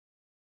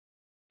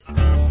All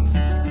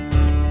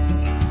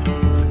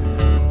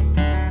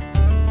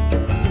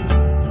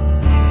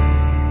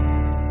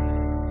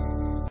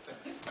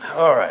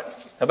right,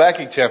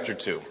 Habakkuk chapter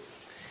 2.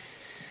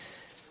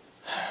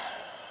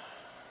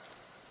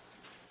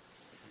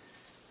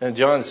 And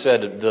John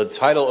said the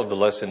title of the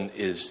lesson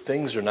is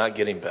Things Are Not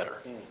Getting Better.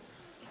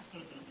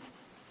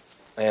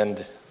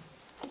 And,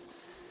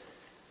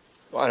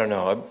 well, I don't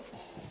know.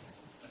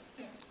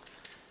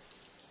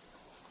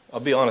 I'll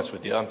be honest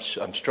with you.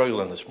 I'm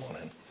struggling this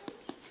morning.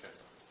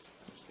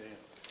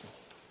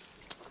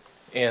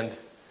 And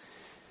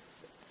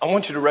I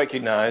want you to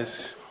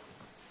recognize,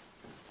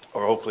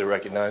 or hopefully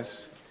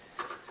recognize,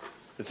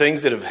 the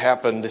things that have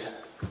happened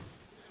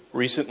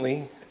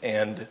recently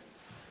and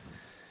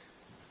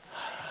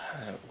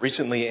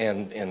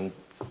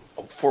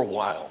for a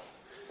while.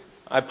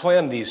 I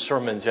planned these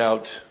sermons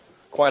out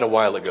quite a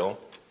while ago.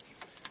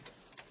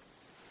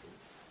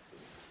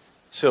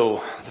 So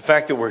the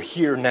fact that we're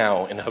here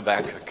now in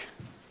Habakkuk,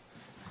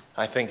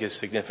 I think is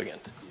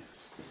significant.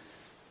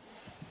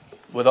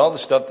 With all the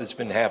stuff that's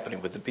been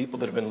happening, with the people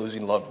that have been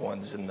losing loved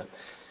ones and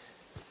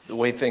the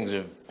way things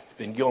have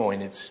been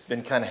going, it's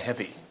been kind of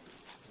heavy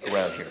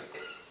around here.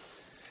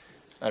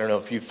 I don't know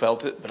if you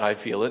felt it, but I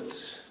feel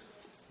it.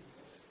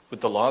 With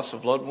the loss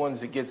of loved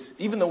ones, it gets,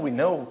 even though we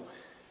know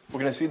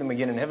we're going to see them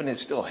again in heaven,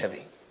 it's still heavy.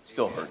 It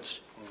still hurts.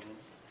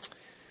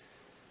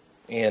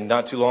 And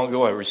not too long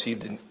ago, I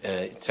received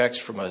a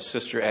text from a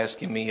sister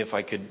asking me if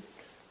I could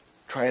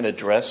try and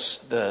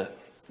address the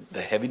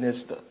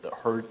heaviness, the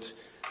hurt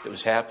that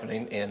was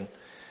happening. And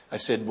I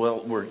said,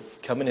 well, we're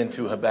coming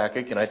into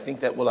Habakkuk, and I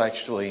think that will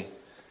actually,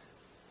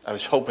 I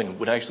was hoping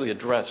would actually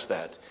address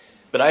that.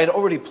 But I had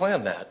already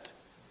planned that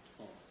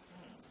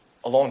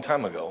a long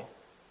time ago.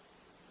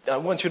 I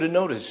want you to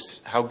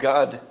notice how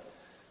God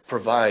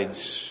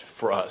provides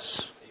for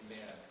us. Amen.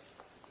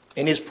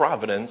 In His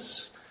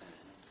providence,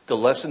 the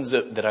lessons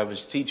that I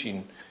was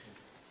teaching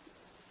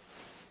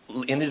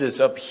ended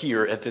us up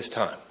here at this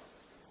time.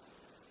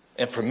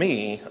 And for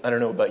me, I don't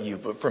know about you,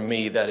 but for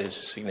me, that is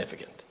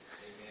significant.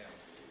 Amen.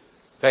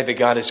 The fact that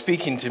God is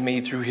speaking to me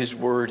through His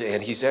Word,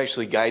 and He's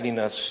actually guiding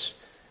us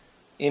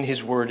in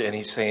His Word, and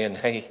He's saying,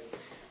 hey,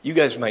 you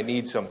guys might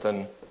need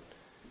something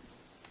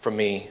from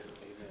me,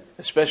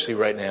 especially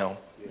right now,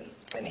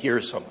 and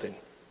here's something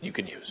you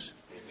can use.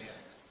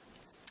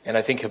 And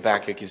I think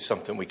Habakkuk is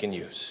something we can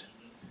use.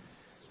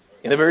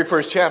 In the very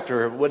first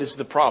chapter, what is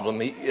the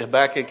problem?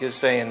 Habakkuk is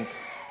saying,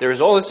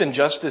 there's all this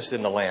injustice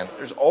in the land.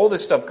 There's all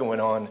this stuff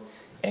going on,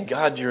 and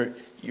God,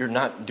 you're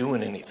not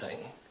doing anything.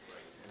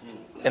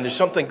 And there's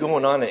something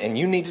going on, and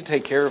you need to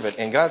take care of it.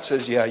 And God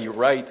says, yeah, you're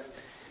right.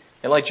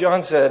 And like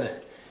John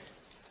said,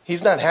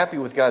 he's not happy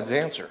with God's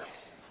answer.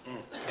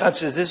 God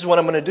says, this is what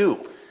I'm going to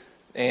do.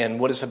 And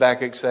what does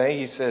Habakkuk say?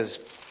 He says,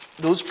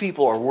 those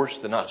people are worse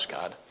than us,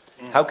 God.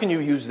 How can you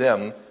use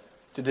them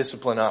to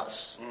discipline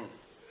us?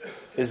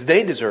 Because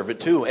they deserve it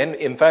too. And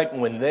in fact,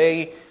 when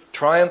they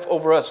triumph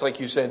over us,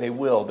 like you say they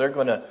will, they're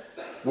going to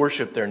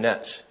worship their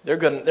nets. They're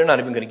not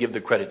even going to give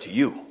the credit to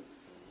you.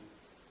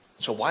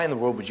 So why in the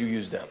world would you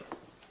use them?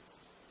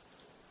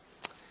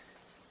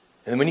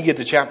 And then when you get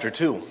to chapter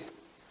 2,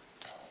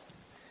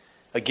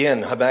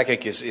 again,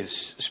 Habakkuk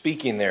is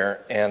speaking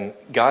there, and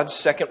God's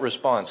second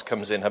response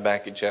comes in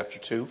Habakkuk chapter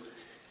 2.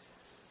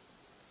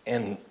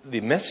 And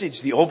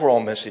the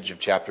overall message of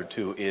chapter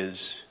 2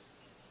 is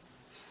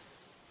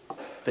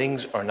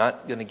things are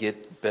not going to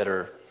get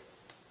better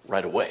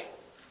right away.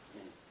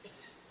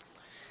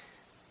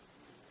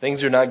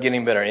 Things are not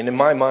getting better. And in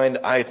my mind,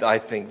 I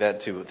think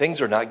that too.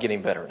 Things are not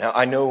getting better. Now,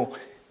 I know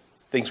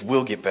things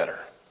will get better.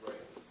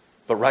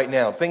 But right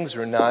now, things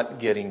are not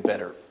getting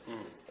better.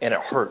 And it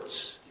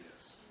hurts.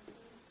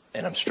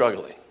 And I'm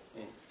struggling.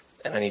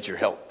 And I need your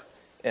help.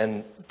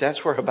 And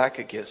that's where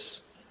Habakkuk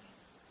is.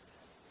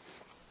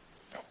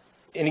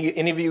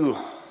 Any of you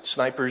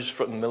snipers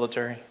from the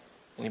military?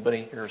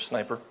 Anybody here a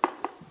sniper?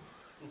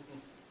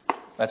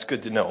 That's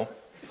good to know.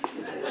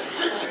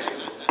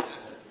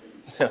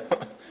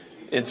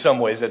 In some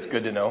ways, that's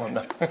good to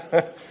know.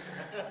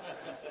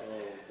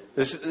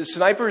 The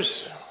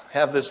snipers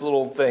have this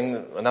little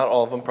thing, not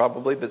all of them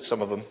probably, but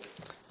some of them,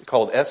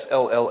 called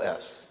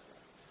SLLS.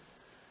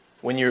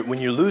 When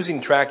you're losing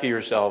track of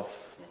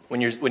yourself,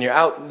 when you're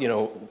out,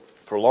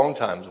 for long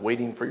times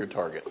waiting for your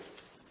target,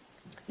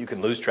 you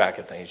can lose track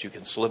of things. You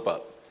can slip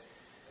up,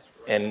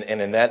 and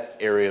in that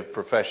area of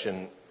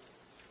profession,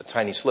 a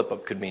tiny slip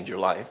up could mean your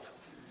life.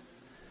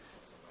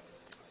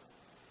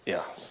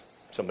 Yeah,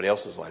 somebody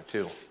else's life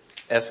too.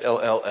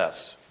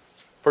 SLLS.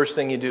 First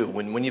thing you do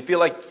when you feel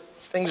like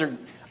things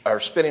are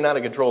spinning out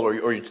of control,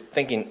 or you're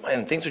thinking,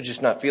 man, things are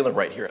just not feeling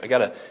right here. I got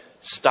to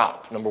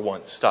stop. Number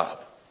one,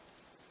 stop.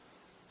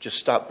 Just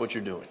stop what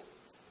you're doing.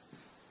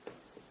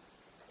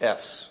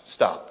 S,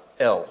 stop.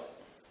 L,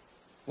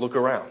 look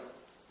around.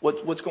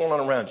 What's going on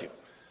around you?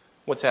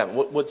 What's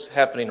happening? What's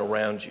happening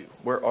around you?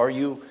 Where are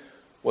you?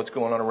 What's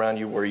going on around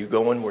you? Where are you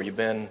going? Where you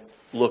been?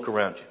 Look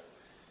around you.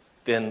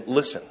 Then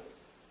listen.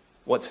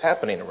 What's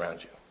happening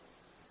around you?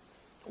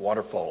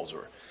 Waterfalls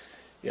or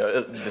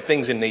The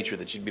things in nature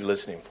that you'd be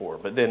listening for.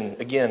 But then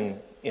again,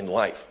 in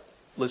life,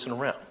 listen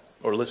around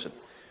or listen.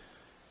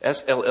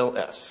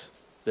 SLLS.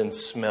 Then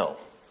smell.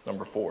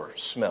 Number 4,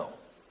 smell.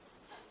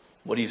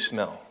 What do you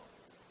smell?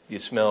 Do you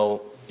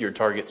smell your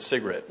target's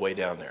cigarette way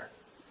down there?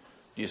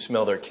 Do you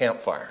smell their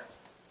campfire?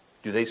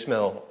 Do they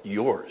smell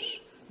yours?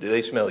 Do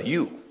they smell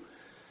you?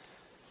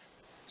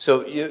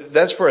 So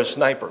that's for a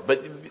sniper.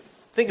 But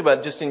think about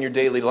it just in your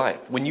daily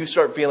life. When you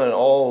start feeling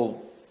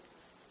all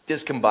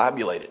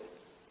discombobulated,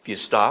 if you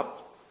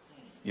stop,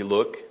 you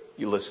look,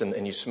 you listen,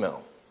 and you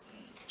smell.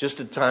 Just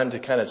a time to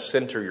kind of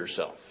center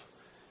yourself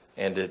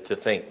and to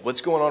think,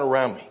 what's going on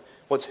around me?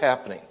 What's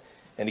happening?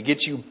 And to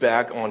get you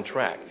back on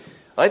track.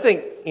 I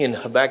think in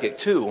Habakkuk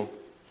 2,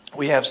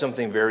 we have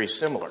something very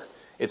similar.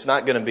 It's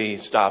not going to be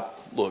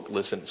stop, look,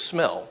 listen,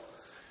 smell.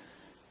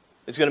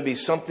 It's going to be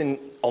something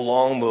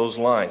along those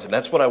lines. And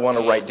that's what I want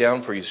to write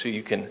down for you so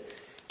you can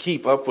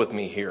keep up with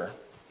me here.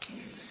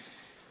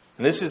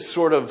 And this is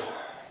sort of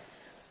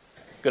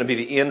going to be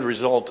the end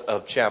result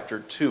of chapter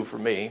 2 for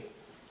me.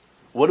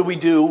 What do we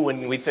do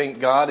when we think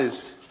God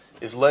is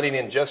letting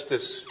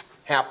injustice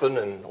happen?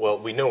 And, well,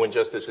 we know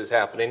injustice is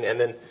happening.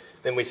 And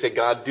then we say,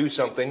 God, do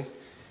something.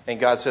 And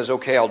God says,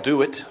 okay, I'll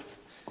do it.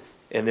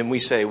 And then we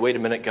say, wait a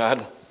minute,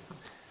 God,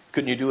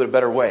 couldn't you do it a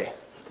better way?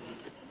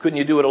 Couldn't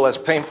you do it a less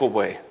painful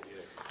way?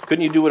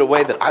 Couldn't you do it a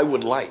way that I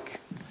would like?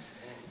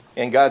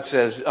 And God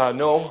says,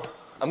 no,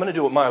 I'm going to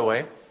do it my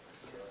way.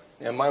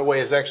 And my way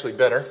is actually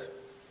better.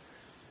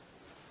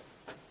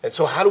 And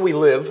so how do we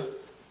live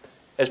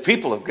as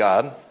people of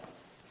God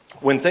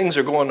when things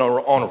are going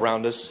on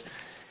around us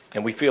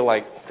and we feel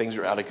like things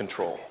are out of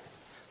control?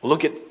 Well,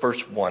 look at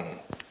verse 1.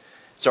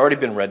 It's already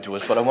been read to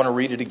us, but I want to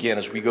read it again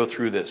as we go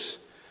through this.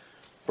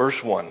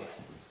 Verse 1.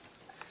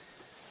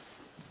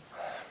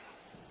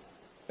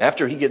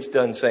 After he gets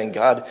done saying,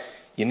 God,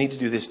 you need to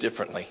do this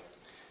differently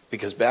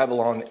because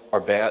Babylon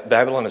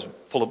is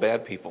full of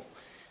bad people.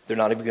 They're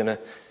not even going to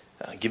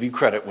give you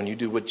credit when you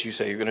do what you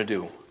say you're going to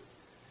do.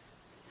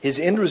 His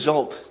end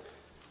result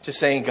to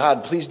saying,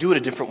 God, please do it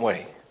a different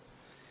way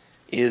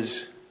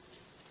is,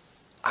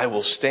 I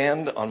will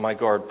stand on my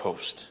guard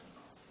post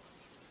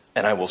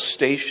and I will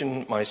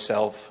station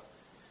myself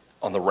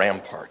on the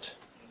rampart.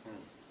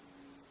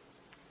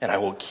 And I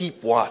will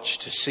keep watch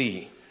to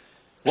see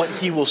what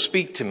he will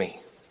speak to me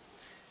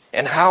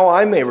and how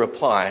I may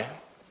reply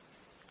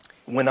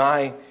when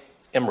I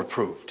am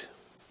reproved.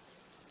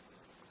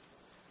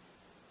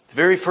 The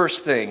very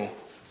first thing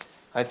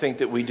I think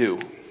that we do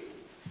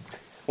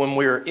when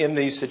we're in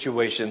these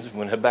situations,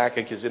 when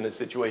Habakkuk is in this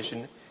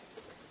situation,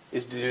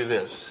 is to do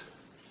this.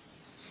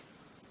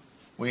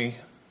 We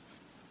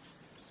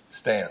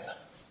stand.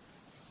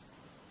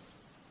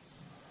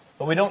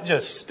 But we don't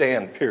just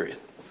stand, period.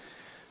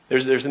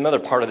 There's another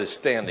part of this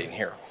standing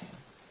here.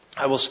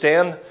 I will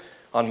stand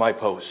on my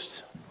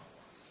post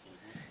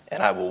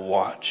and I will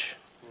watch.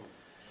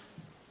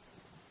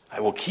 I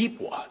will keep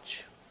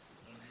watch.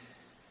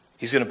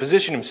 He's going to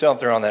position himself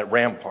there on that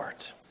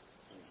rampart.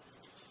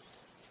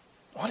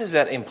 What does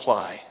that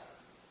imply?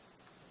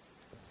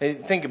 Hey,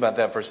 think about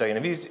that for a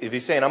second. If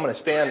he's saying, I'm going to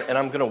stand and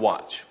I'm going to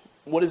watch,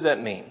 what does that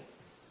mean?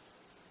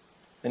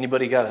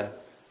 Anybody got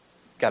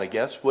a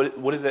guess?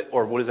 What is that,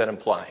 or what does that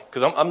imply?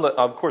 Because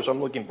of course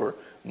I'm looking for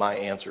my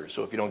answer.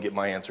 So if you don't get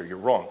my answer, you're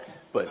wrong.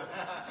 But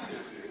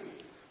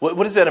what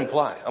does that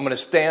imply? I'm going to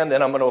stand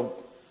and I'm going to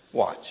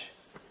watch.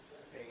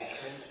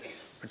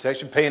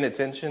 Protection, paying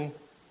attention.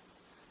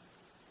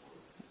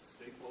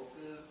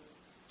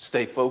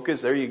 Stay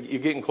focused. There you're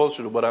getting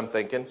closer to what I'm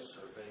thinking.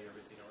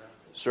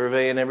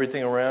 Surveying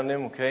everything around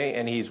him, okay?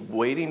 And he's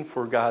waiting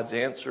for God's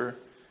answer.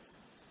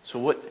 So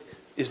what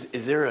is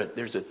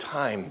there's a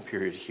time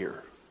period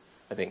here.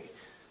 I think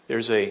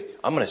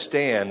I'm going to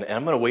stand and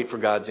I'm going to wait for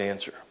God's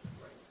answer.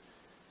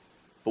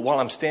 But while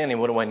I'm standing,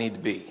 what do I need to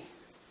be?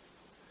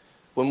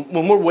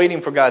 When we're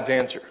waiting for God's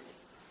answer,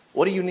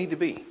 what do you need to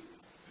be?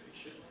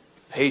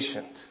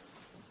 Patient.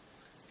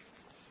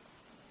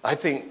 I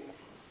think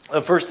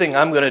the first thing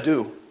I'm going to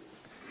do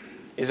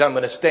is I'm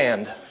going to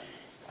stand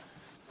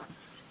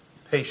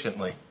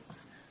patiently.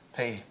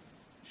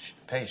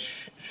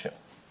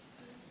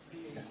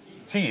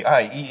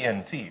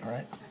 T-I-E-N-T,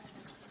 right?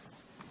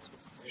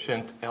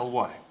 Shent,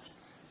 L-Y.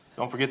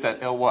 Don't forget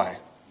that L-Y.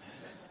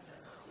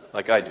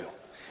 Like I do.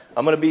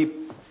 I'm going to be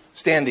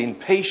standing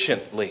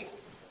patiently.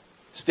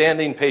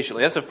 Standing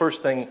patiently. That's the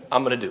first thing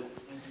I'm going to do.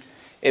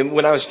 And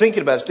when I was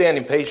thinking about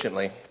standing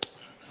patiently,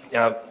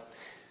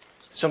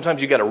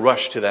 sometimes you got to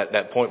rush to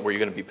that point where you're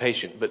going to be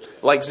patient. But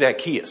like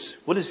Zacchaeus,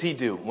 what does he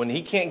do? When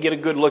he can't get a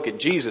good look at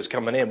Jesus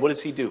coming in, what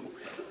does he do?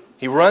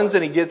 He runs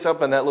and he gets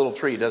up in that little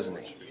tree, doesn't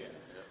he?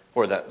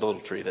 Or that little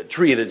tree, that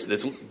tree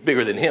that's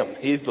bigger than him.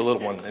 He's the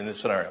little one in this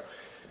scenario.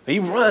 He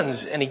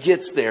runs and he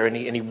gets there and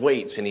he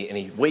waits and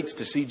he waits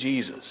to see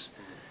Jesus.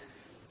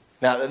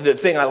 Now, the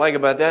thing I like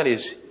about that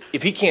is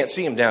if he can't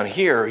see him down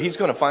here, he's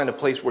going to find a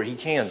place where he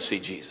can see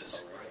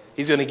Jesus.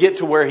 He's going to get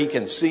to where he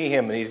can see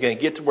him and he's going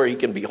to get to where he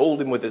can behold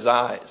him with his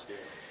eyes.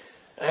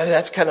 And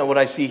that's kind of what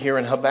I see here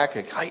in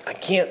Habakkuk. I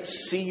can't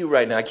see you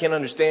right now. I can't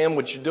understand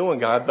what you're doing,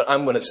 God, but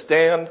I'm going to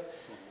stand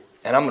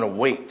and I'm going to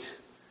wait.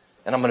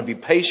 And I'm going to be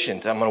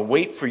patient. I'm going to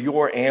wait for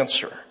your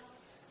answer.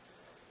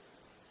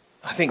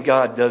 I think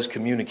God does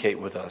communicate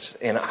with us.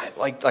 And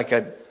like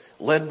I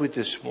led with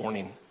this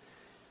morning,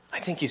 I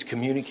think he's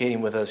communicating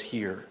with us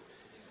here.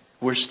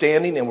 We're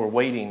standing and we're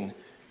waiting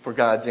for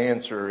God's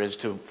answer as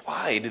to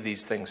why do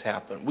these things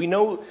happen. We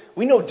know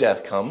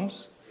death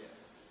comes.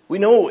 We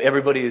know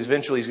everybody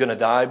eventually is going to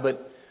die,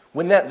 but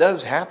when that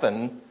does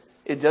happen,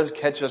 it does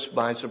catch us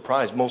by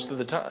surprise most of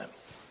the time.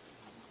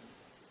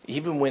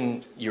 Even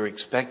when you're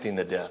expecting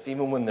the death,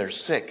 even when they're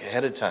sick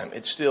ahead of time,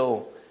 it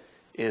still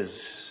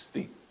is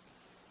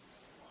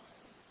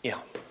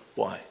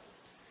why?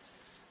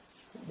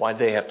 Why'd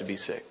they have to be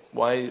sick?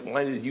 Why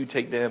did you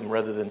take them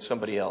rather than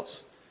somebody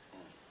else?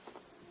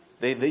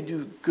 They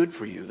do good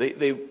for you.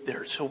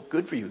 They're so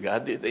good for you,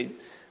 God.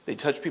 They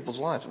touch people's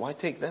lives. Why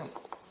take them?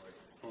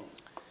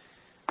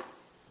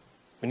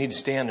 We need to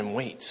stand and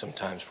wait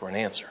sometimes for an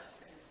answer.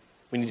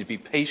 We need to be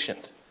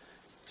patient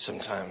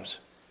sometimes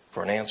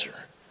for an answer.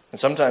 And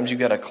sometimes you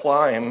got to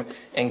climb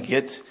and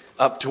get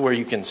up to where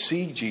you can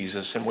see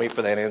Jesus and wait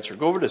for that answer.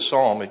 Go over to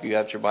Psalm if you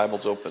got your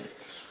Bibles open.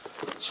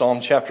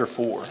 Psalm chapter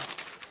 4.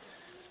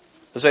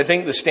 Because I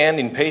think the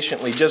standing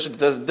patiently just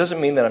doesn't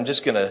mean that I'm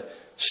just going to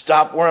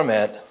stop where I'm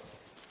at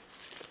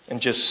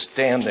and just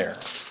stand there.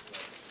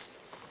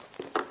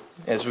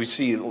 As we're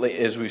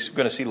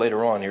going to see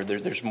later on here,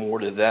 there's more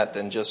to that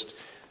than just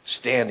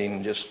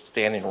standing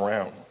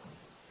around.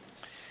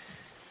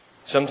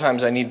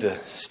 Sometimes I need to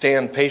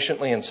stand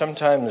patiently, and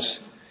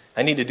sometimes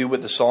I need to do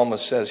what the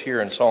psalmist says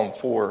here in Psalm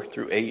 4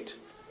 through 8.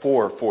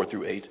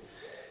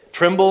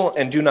 Tremble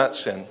and do not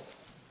sin.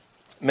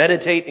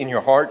 Meditate in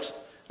your heart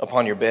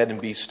upon your bed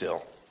and be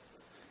still.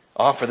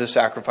 Offer the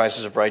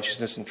sacrifices of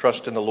righteousness and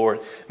trust in the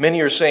Lord.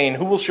 Many are saying,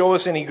 who will show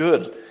us any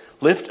good?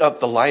 Lift up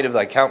the light of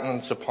thy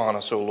countenance upon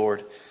us, O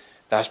Lord.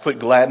 Thou hast put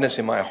gladness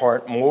in my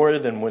heart more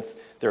than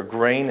with their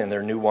grain and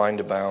their new wine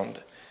to bound.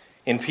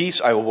 In peace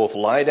I will both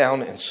lie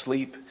down and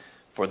sleep,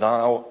 for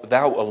thou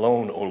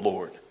alone, O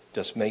Lord,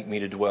 dost make me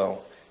to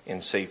dwell in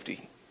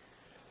safety.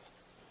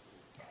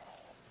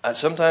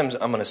 Sometimes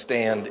I'm going to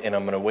stand and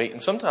I'm going to wait,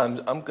 and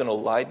sometimes I'm going to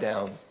lie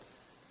down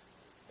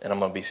and I'm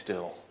going to be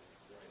still.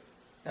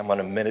 I'm going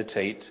to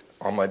meditate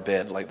on my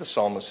bed, like the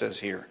psalmist says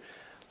here.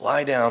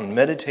 Lie down,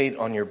 meditate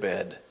on your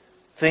bed.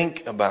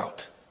 Think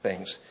about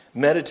things.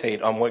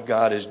 Meditate on what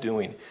God is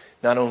doing,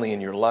 not only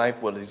in your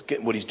life, what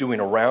he's doing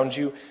around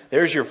you.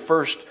 There's your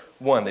first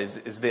one,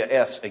 is the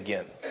S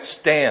again.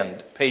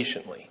 Stand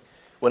patiently.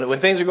 When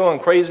things are going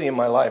crazy in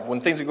my life,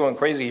 when things are going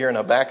crazy here in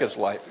Habakkuk's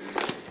life,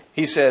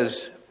 he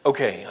says,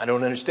 okay, I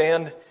don't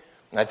understand,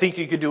 and I think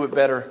you could do it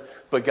better,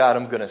 but God,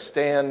 I'm going to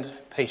stand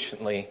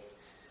patiently.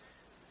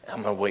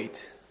 I'm going to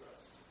wait.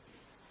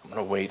 I'm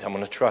going to wait. I'm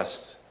going to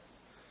trust.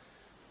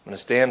 I'm going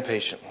to stand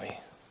patiently.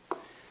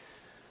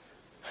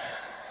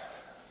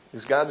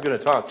 Because God's going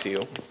to talk to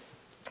you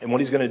and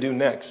what he's going to do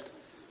next.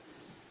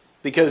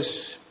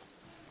 Because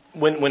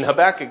when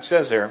Habakkuk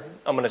says there,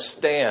 I'm going to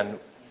stand,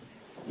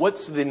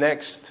 what's the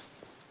next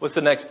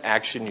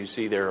action you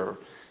see there?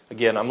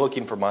 Again, I'm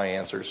looking for my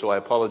answer, so I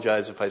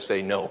apologize if I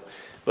say no.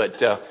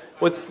 But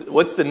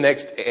what's the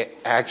next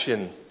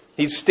action?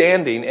 He's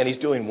standing and he's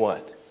doing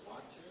what?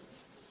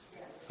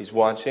 He's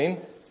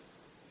watching.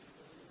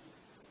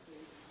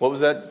 What was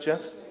that,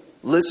 Jeff?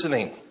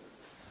 Listening.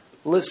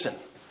 Listen.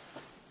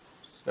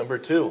 Number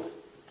 2,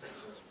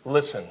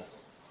 listen.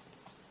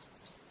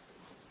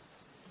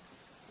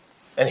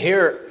 And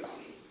here,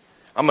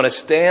 I'm going to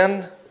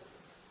stand,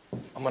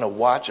 I'm going to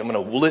watch, I'm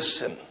going to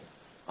listen.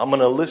 I'm going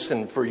to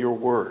listen for your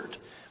word.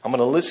 I'm going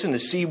to listen to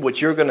see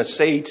what you're going to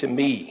say to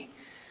me.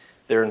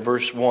 There in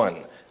verse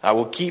 1, I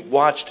will keep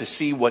watch to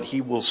see what he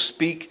will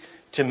speak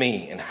to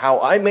me and how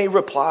I may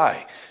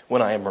reply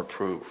when I am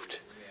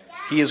reproved.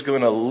 He is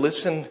going to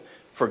listen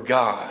for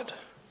God.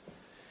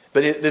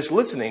 But this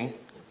listening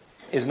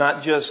is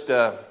not just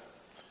a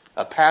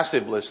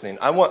passive listening.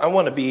 I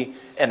want to be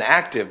an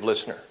active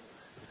listener.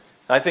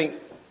 I think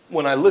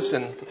when I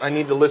listen, I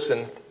need to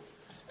listen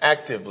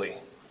actively.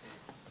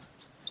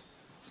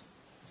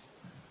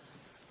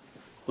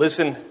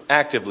 Listen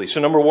actively. So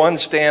number 1,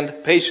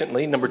 stand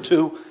patiently. Number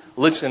 2,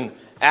 listen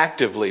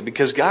actively.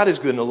 Because God is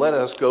going to let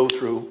us go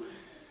through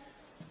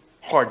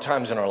hard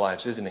times in our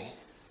lives, isn't he?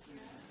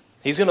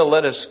 He's going to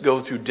let us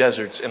go through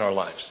deserts in our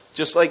lives.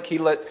 Just like he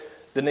let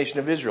the nation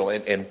of Israel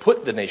and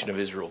put the nation of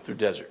Israel through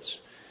deserts.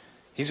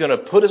 He's going to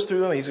put us through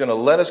them. He's going to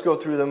let us go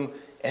through them.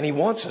 And he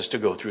wants us to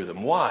go through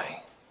them.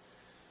 Why?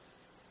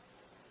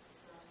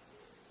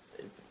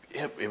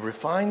 It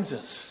refines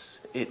us.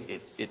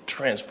 It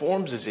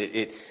transforms us.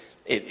 It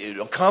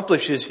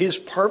accomplishes his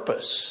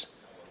purpose.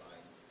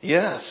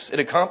 Yes, it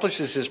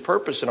accomplishes his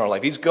purpose in our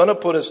life. He's going to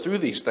put us through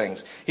these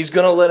things. He's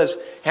going to let us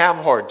have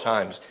hard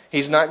times.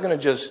 He's not going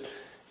to just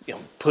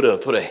put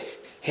a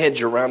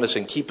hedge around us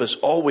and keep us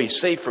always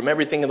safe from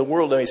everything in the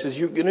world. And he says,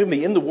 you're going to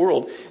be in the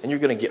world and you're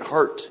going to get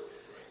hurt.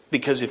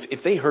 Because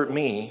if they hurt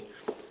me,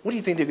 what do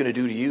you think they're going to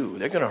do to you?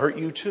 They're going to hurt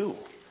you too.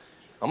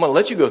 I'm going to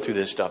let you go through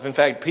this stuff. In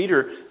fact,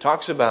 Peter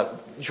talks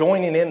about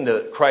joining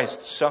into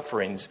Christ's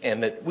sufferings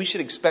and that we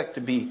should expect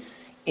to be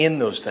in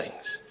those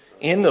things,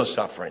 in those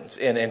sufferings,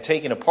 and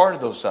taking a part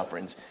of those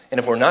sufferings. And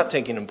if we're not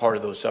taking a part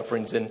of those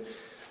sufferings, then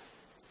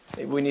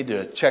maybe we need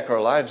to check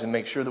our lives and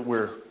make sure that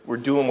we're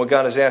doing what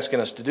God is asking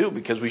us to do,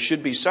 because we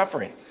should be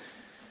suffering.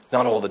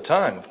 Not all the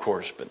time, of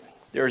course, but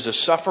there is a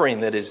suffering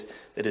that is,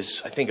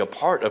 I think, a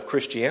part of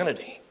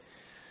Christianity.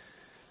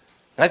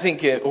 I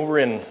think over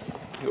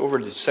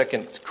to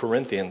 2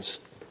 Corinthians,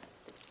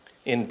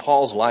 in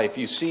Paul's life,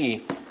 you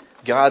see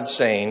God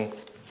saying,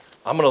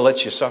 I'm going to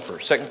let you suffer.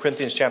 2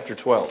 Corinthians chapter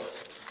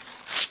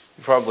 12.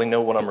 You probably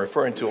know what I'm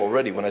referring to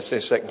already when I say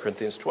 2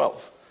 Corinthians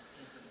 12.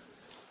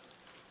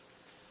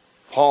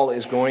 Paul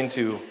is going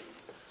to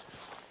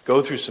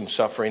go through some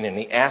suffering, and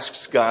he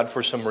asks God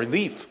for some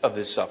relief of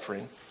this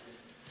suffering.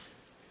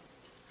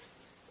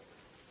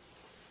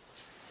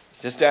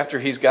 Just after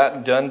he's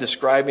gotten done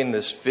describing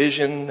this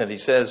vision that he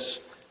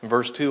says in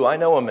verse 2, I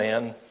know a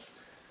man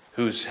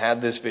who's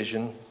had this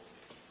vision.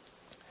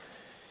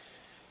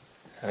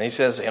 And he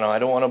says, I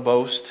don't want to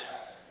boast.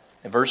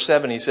 In verse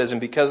 7 he says, and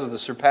because of the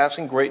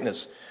surpassing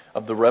greatness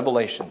of the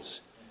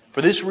revelations,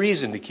 for this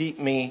reason, to keep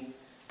me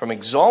from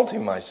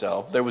exalting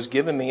myself, there was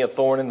given me a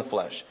thorn in the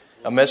flesh,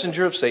 a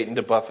messenger of Satan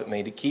to buffet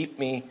me, to keep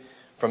me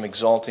from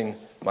exalting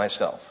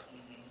myself.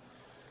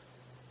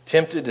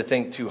 Tempted to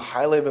think too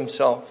highly of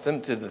himself,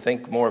 tempted to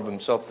think more of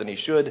himself than he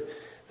should.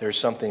 There's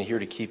something here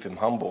to keep him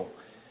humble.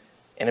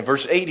 And in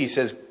verse 8 he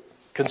says,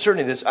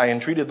 concerning this, I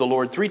entreated the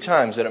Lord 3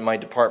 times that it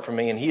might depart from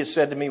me. And he has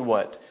said to me,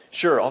 what?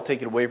 Sure, I'll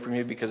take it away from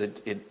you because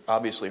it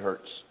obviously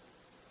hurts.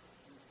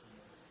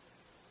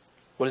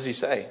 What does he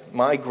say?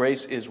 My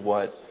grace is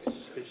what?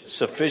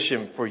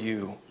 Sufficient for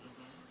you.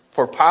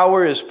 For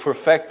power is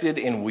perfected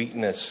in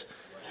weakness.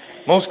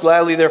 Most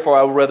gladly, therefore,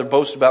 I will rather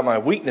boast about my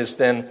weakness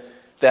than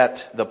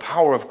that the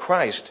power of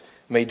Christ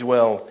may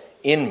dwell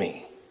in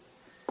me.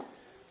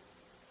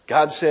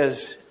 God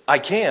says, I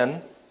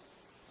can,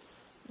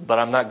 but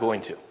I'm not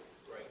going to.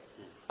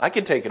 I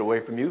can take it away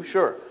from you,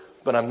 sure,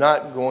 but I'm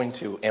not going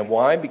to. And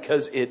why?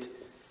 Because it's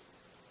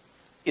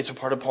a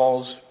part of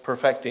Paul's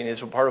perfecting.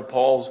 It's a part of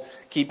Paul's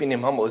keeping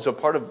him humble. It's a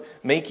part of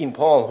making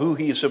Paul who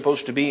he is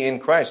supposed to be in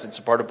Christ. It's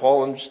a part of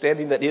Paul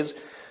understanding that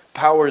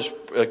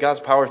God's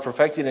power is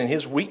perfected in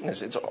his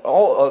weakness. It's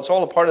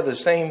all a part of the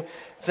same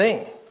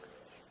thing.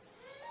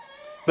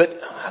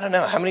 But I don't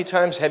know, how many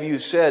times have you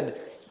said,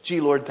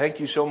 gee, Lord, thank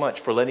you so much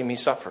for letting me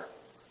suffer.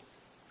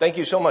 Thank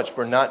you so much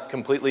for not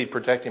completely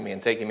protecting me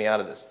and taking me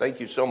out of this. Thank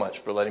you so much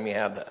for letting me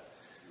have that.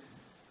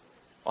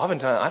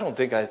 Oftentimes, I don't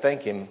think I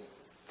thank him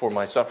for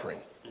my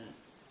suffering.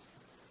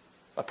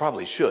 I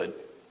probably should,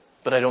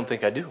 but I don't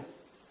think I do.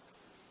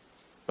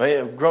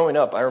 Growing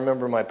up, I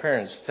remember my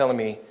parents telling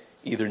me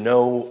either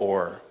no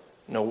or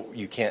no,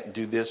 you can't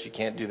do this, you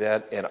can't do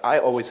that. And I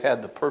always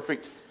had the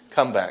perfect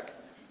comeback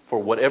for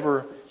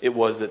whatever it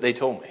was that they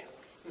told me.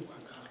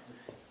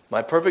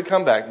 My perfect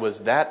comeback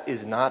was, that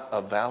is not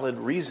a valid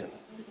reason.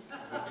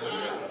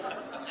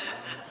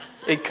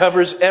 It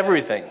covers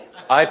everything,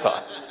 I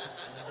thought.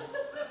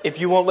 If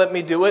you won't let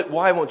me do it,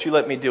 why won't you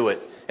let me do it?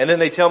 And then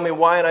they tell me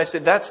why, and I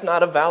said, that's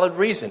not a valid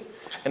reason.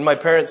 And my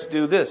parents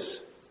do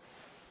this.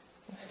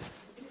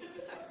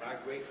 My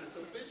grace is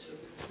sufficient.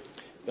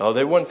 No,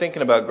 they weren't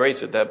thinking about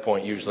grace at that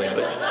point usually,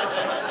 but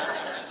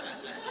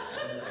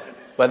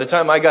by the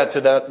time I got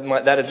to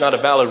that is not a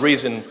valid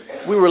reason,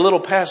 we were a little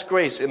past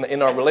grace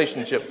in our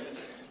relationship.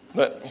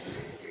 But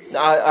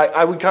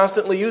I would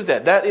constantly use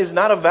that. That is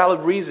not a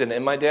valid reason.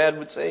 And my dad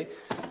would say,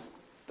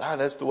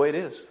 that's the way it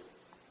is.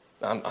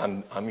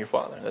 I'm your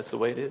father. That's the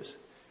way it is.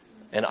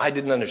 And I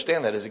didn't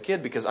understand that as a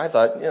kid because I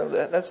thought,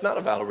 that's not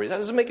a valid reason. That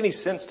doesn't make any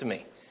sense to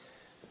me.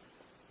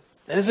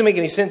 That doesn't make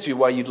any sense to you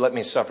why you'd let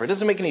me suffer. It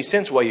doesn't make any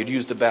sense why you'd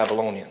use the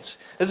Babylonians.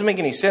 It doesn't make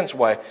any sense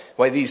why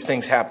these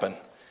things happen.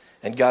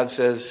 And God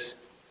says,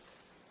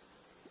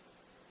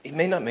 it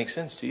may not make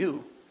sense to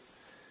you,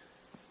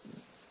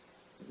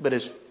 but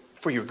it's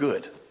for your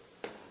good.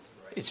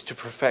 It's to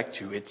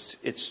perfect you. It's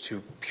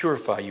to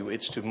purify you.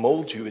 It's to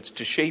mold you. It's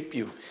to shape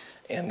you.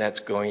 And that's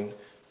going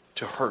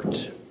to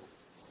hurt.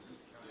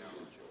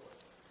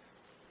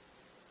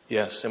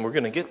 Yes, and we're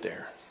going to get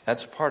there.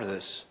 That's a part of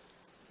this.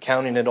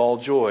 Counting it all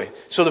joy.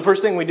 So the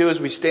first thing we do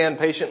is we stand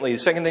patiently. The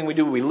second thing we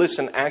do, we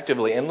listen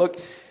actively. And look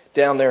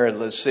down there,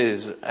 it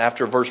says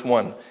after verse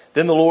 1.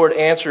 Then the Lord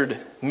answered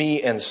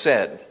me and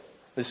said,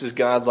 this is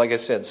God, like I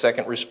said,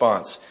 second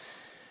response.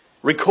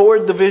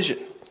 Record the vision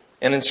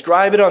and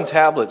inscribe it on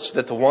tablets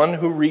that the one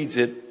who reads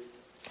it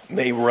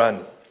may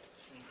run.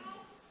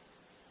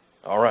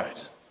 All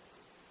right.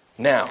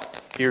 Now,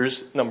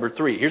 here's number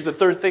 3. Here's the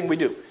third thing we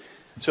do.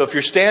 So if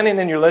you're standing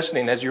and you're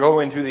listening as you're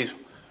going through these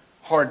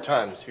hard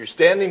times, you're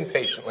standing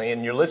patiently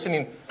and you're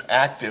listening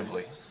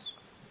actively.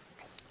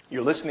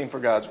 You're listening for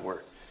God's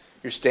word.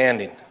 You're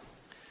standing.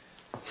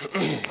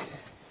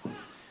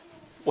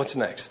 What's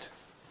next?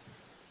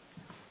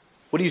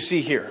 What do you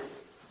see here?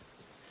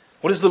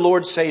 What does the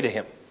Lord say to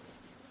him?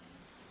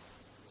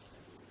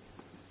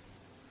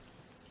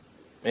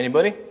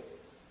 Anybody?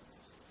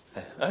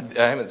 I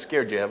haven't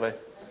scared you, have I?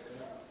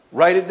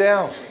 Write it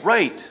down.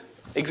 Write.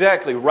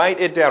 Exactly. Write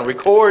it down.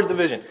 Record the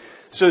vision.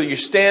 So you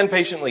stand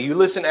patiently, you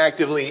listen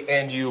actively,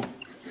 and you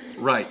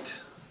write.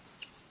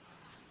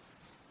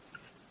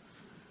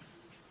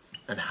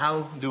 And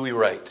how do we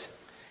write?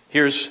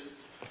 Here's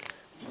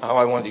how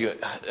I want you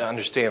to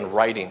understand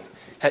writing.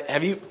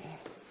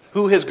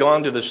 Who has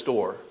gone to the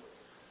store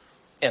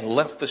and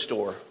left the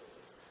store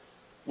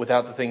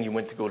without the thing you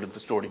went to go to the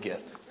store to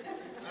get?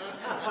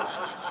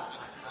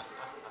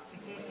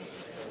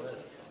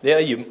 Yeah,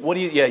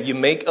 you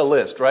make a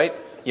list, right?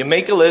 You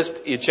make a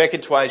list, you check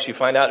it twice, you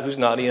find out who's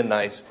naughty and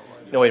nice.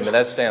 No, wait a minute,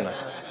 that's Santa.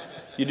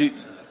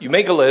 You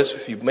make a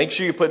list, you make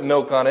sure you put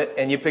milk on it,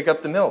 and you pick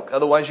up the milk.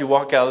 Otherwise, you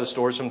walk out of the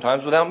store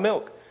sometimes without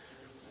milk.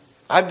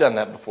 I've done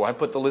that before. I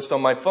put the list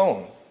on my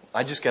phone.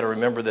 I just got to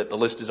remember that the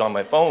list is on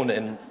my phone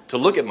and to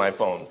look at my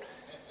phone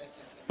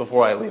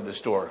before I leave the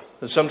store.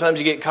 Sometimes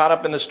you get caught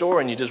up in the store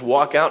and you just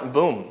walk out and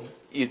boom,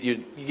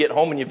 you get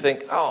home and you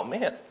think, oh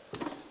man.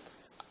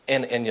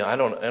 And I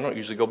don't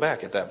usually go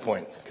back at that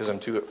point because I'm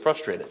too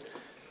frustrated.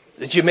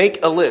 That you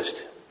make a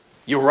list.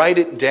 You write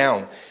it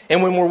down.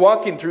 And when we're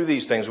walking through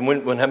these things,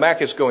 when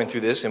Habakkuk's going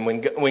through this, and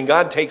when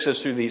God takes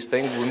us through these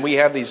things, when we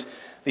have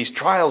these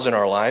trials in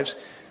our lives,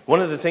 one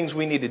of the things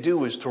we need to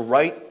do is to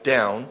write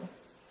down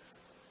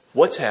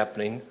what's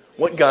happening,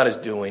 what God is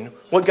doing,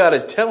 what God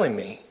is telling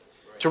me,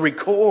 to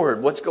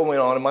record what's going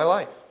on in my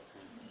life.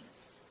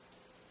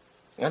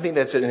 I think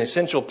that's an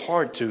essential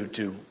part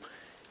to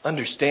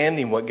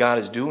understanding what God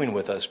is doing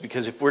with us,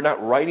 because if we're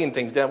not writing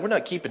things down, we're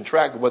not keeping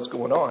track of what's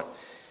going on.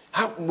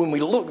 When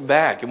we look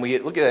back and we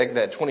look at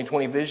that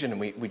 2020 vision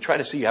and we try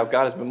to see how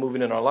God has been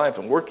moving in our life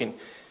and working,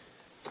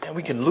 and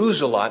we can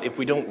lose a lot if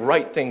we don't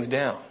write things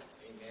down.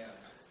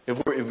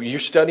 If you're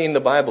studying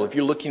the Bible, if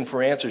you're looking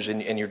for answers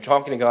and you're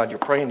talking to God, you're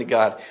praying to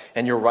God,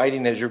 and you're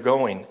writing as you're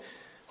going,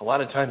 a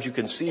lot of times you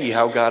can see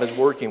how God is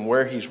working,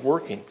 where He's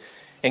working.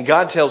 And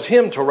God tells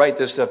him to write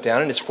this stuff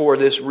down, and it's for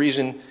this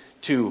reason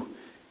to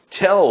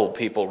tell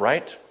people,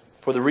 right?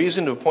 For the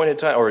reason to appoint a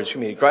time, write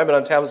it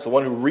on tablets, the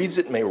one who reads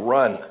it may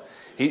run.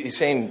 He's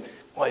saying,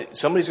 well,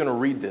 somebody's going to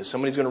read this.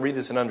 Somebody's going to read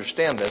this and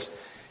understand this.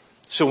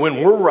 So when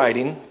we're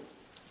writing,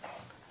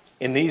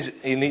 in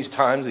these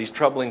times, these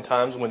troubling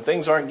times, when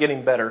things aren't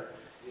getting better,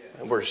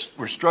 and we're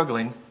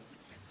struggling,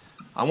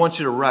 I want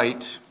you to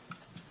write.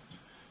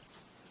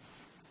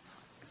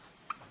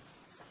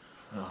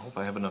 I hope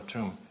I have enough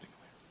room.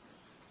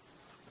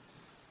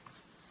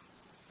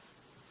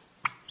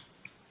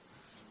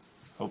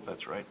 Hope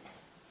that's right.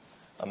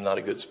 I'm not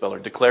a good speller.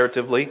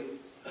 Declaratively,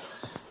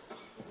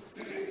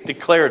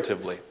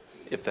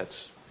 if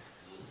that's...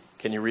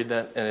 Can you read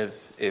that? And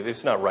if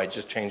it's not right,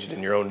 just change it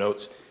in your own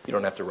notes. You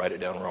don't have to write it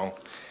down wrong.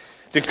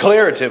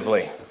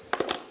 Declaratively.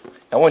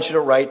 I want you to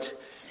write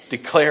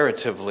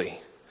declaratively.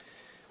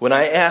 When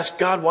I ask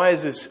God, why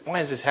is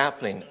this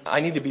happening? I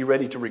need to be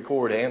ready to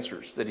record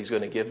answers that He's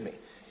going to give me.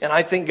 And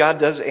I think God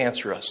does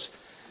answer us.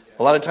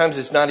 A lot of times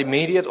it's not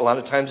immediate. A lot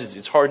of times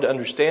it's hard to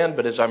understand.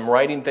 But as I'm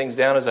writing things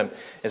down, as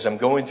I'm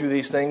going through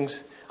these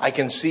things, I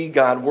can see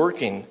God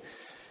working.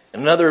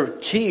 Another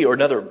key or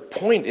another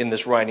point in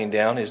this writing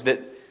down is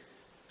that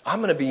I'm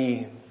going to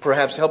be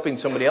perhaps helping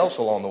somebody else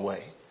along the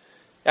way.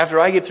 After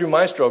I get through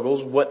my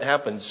struggles, what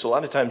happens? A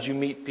lot of times you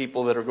meet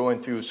people that are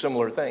going through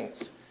similar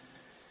things.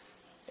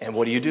 And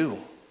what do?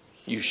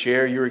 You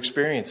share your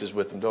experiences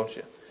with them, don't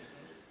you?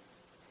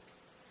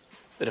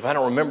 But if I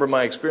don't remember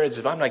my experiences,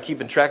 if I'm not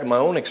keeping track of my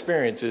own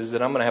experiences,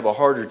 then I'm going to have a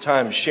harder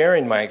time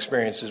sharing my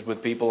experiences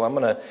with people. I'm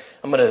going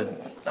to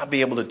not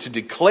be able to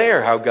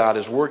declare how God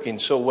is working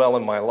so well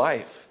in my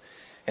life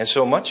and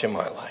so much in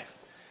my life.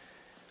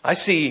 I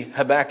see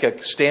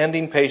Habakkuk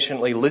standing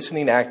patiently,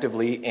 listening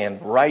actively,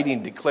 and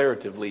writing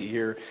declaratively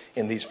here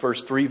in these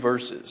first 3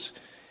 verses.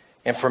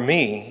 And for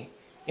me,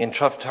 in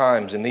tough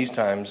times, in these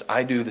times,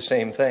 I do the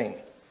same thing.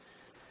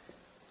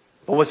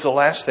 But what's the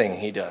last thing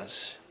he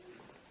does?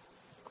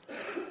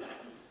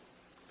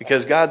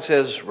 Because God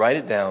says, write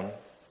it down,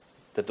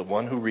 that the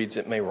one who reads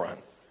it may run.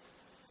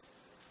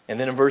 And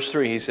then in verse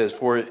 3, he says,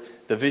 for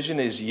the vision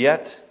is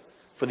yet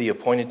for the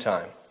appointed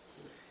time.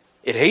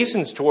 It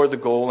hastens toward the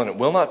goal, and it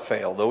will not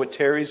fail. Though it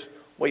tarries,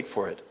 wait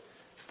for it,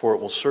 for it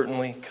will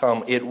certainly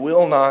come. It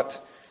will not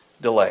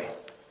delay.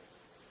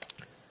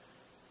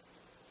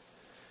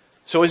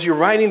 So as you're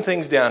writing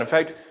things down, in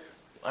fact,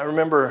 I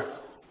remember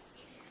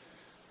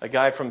a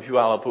guy from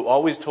Puyallup who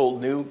always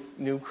told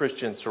new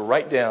Christians to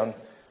write down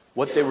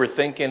what they were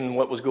thinking,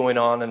 what was going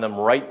on in them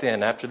right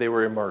then after they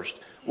were immersed.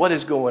 What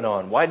is going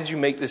on? Why did you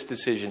make this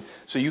decision?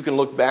 So you can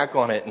look back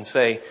on it and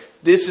say,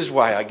 this is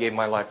why I gave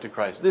my life to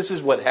Christ. This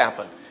is what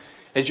happened.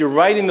 As you're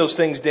writing those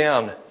things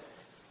down,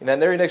 in that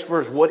very next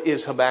verse, what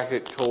is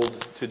Habakkuk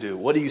told to do?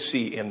 What do you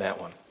see in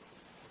that one?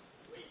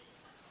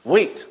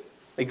 Wait.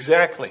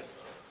 Exactly.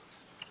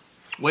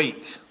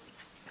 Wait.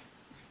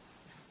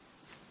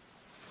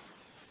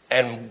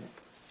 And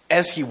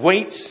as he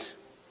waits,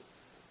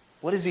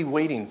 what is he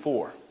waiting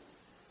for?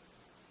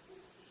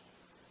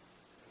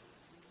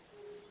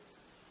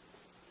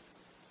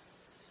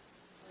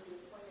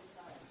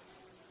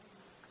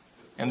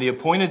 And the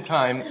appointed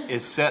time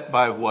is set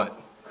by what?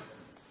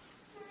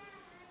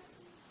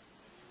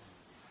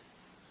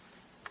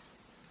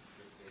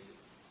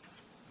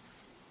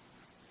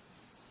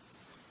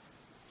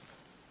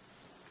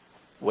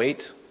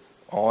 Wait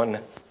on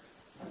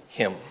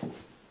Him.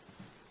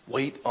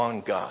 Wait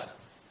on God.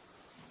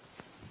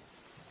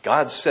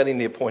 God's setting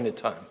the appointed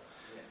time.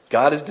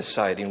 God is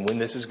deciding when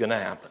this is going to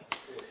happen.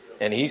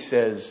 And He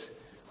says,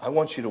 I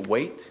want you to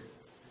wait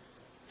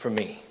for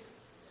me.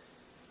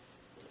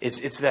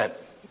 It's that,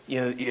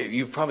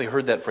 you've probably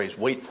heard that phrase,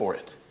 wait for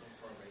it.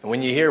 And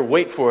when you hear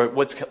wait for it,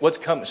 what's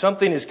coming?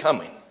 Something is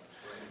coming.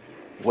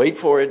 Wait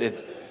for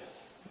it.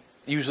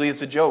 Usually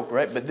it's a joke,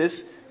 right? But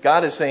this,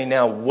 God is saying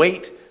now,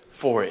 wait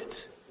for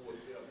it.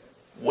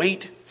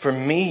 Wait for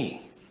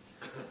me.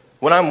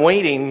 When I'm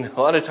waiting, a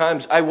lot of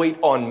times I wait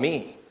on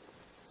me.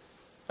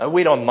 I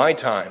wait on my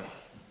time,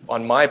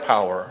 on my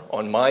power,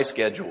 on my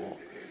schedule.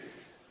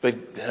 But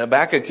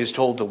Habakkuk is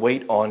told to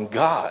wait on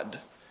God,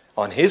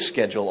 on His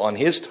schedule, on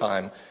His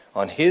time,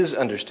 on His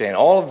understanding,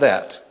 all of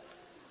that.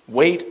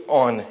 Wait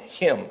on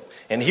Him.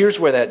 And here's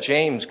where that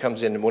James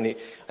comes in.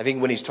 I think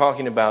when he's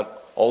talking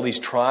about all these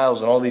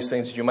trials and all these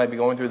things that you might be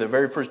going through, the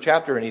very first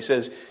chapter, and he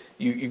says,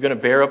 you're going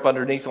to bear up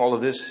underneath all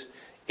of this.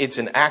 It's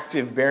an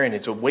active bearing.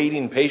 It's a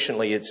waiting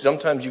patiently.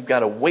 Sometimes you've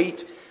got to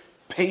wait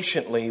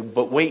patiently,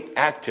 but wait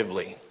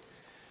actively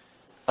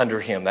under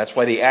Him. That's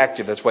why the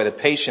active, that's why the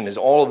patient is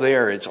all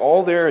there. It's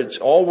all there. It's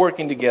all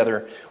working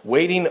together,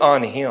 waiting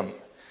on Him.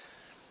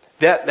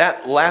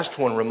 That last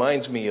one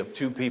reminds me of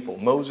two people,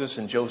 Moses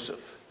and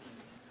Joseph.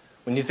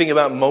 When you think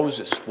about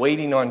Moses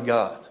waiting on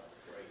God.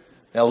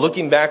 Now,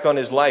 looking back on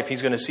his life,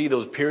 he's going to see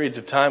those periods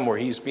of time where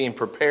he's being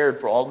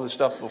prepared for all of the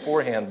stuff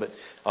beforehand, but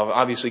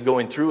obviously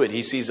going through it,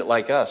 he sees it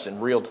like us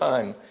in real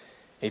time.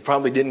 He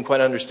probably didn't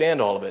quite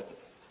understand all of it.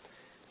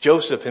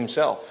 Joseph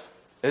himself.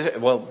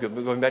 Well,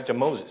 going back to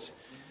Moses.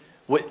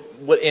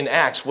 What in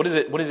Acts, what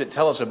does it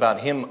tell us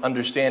about him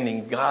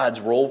understanding God's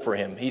role for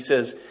him? He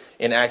says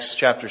in Acts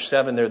chapter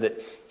 7 there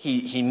that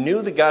he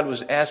knew that God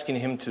was asking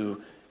him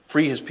to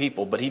free his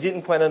people, but he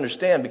didn't quite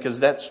understand because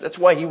that's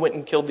why he went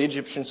and killed the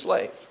Egyptian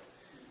slave.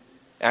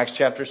 Acts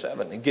chapter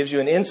 7. It gives you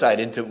an insight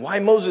into why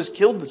Moses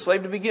killed the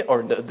slave to begin,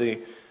 or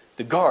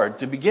the guard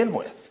to begin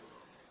with.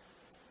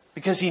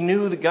 Because he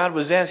knew that God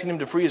was asking him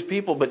to free his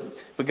people, but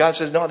God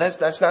says, no,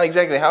 that's not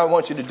exactly how I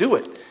want you to do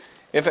it.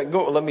 In fact,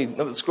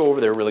 let's go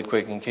over there really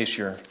quick in case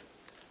you're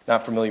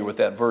not familiar with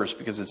that verse,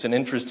 because it's an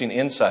interesting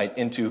insight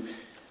into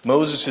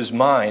Moses'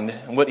 mind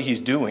and what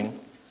he's doing.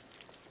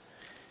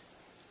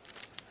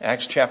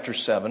 Acts chapter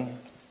 7.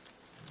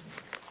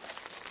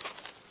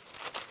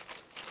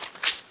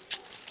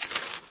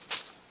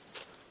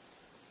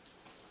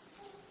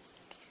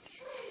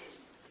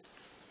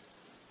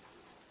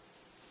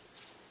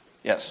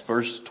 Yes,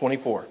 verse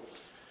 24.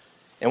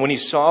 And when he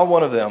saw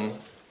one of them,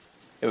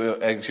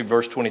 actually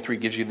verse 23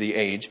 gives you the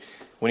age.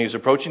 When he was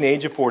approaching the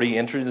age of 40, he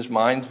entered in his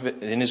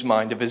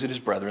mind to visit his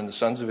brethren, the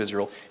sons of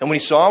Israel. And when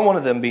he saw one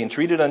of them being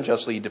treated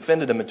unjustly, he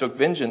defended him and took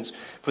vengeance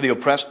for the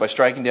oppressed by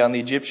striking down the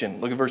Egyptian.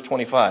 Look at verse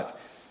 25.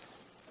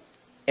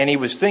 And he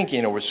was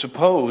thinking, or was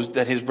supposed,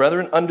 that his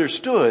brethren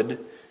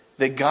understood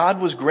that God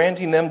was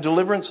granting them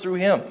deliverance through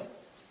him.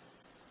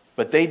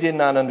 But they did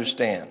not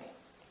understand.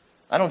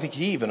 I don't think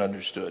he even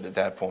understood at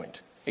that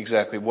point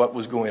exactly what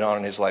was going on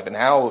in his life and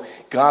how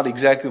God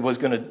exactly was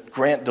going to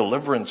grant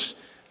deliverance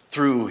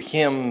through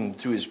him,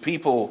 through his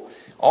people.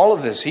 All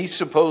of this, he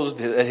supposed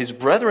that his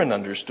brethren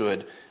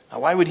understood. Now,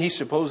 why would he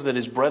suppose that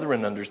his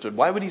brethren understood?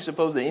 Why would he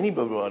suppose that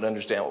anybody would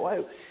understand?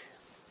 Why?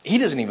 He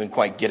doesn't even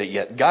quite get it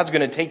yet. God's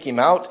going to take him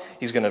out.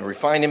 He's going to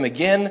refine him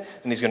again,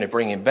 and he's going to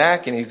bring him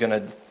back,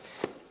 and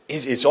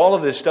it's all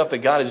of this stuff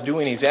that God is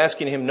doing. He's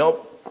asking him,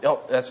 nope,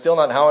 that's still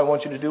not how I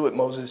want you to do it,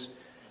 Moses.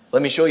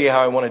 Let me show you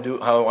how I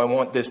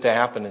want this to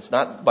happen. It's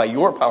not by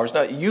your power. It's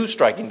not you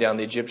striking down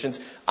the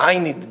Egyptians. I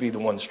need to be the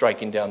one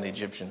striking down the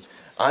Egyptians.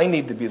 I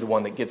need to be the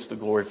one that gets the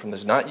glory from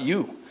this, not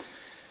you.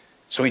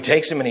 So he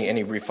takes him and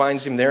he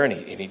refines him there and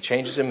he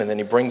changes him and then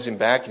he brings him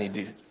back and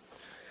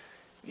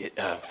he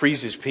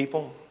frees his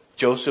people.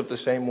 Joseph the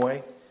same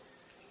way.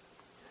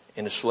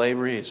 Into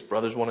slavery. His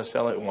brothers want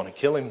to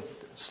kill him,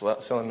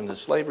 sell him into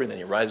slavery. Then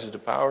he rises to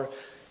power,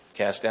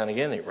 cast down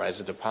again. Then he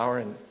rises to power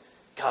and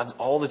God's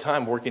all the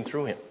time working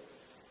through him.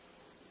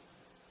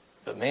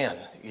 But man,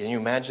 can you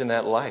imagine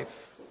that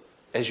life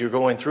as you're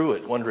going through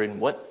it, wondering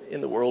what in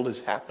the world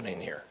is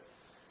happening here?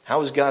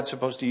 How is God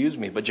supposed to use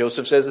me? But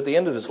Joseph says at the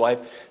end of his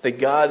life that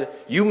God,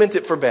 you meant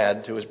it for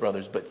bad to his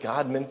brothers, but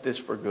God meant this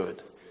for good.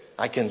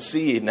 I can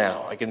see it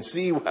now. I can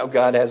see how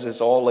God has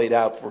this all laid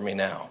out for me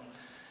now.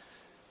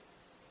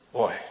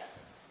 Boy.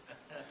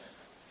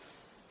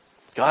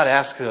 God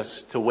asks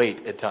us to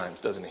wait at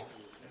times, doesn't he?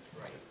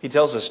 He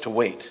tells us to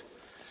wait.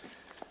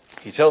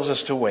 He tells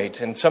us to wait.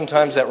 And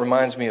sometimes that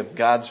reminds me of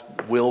God's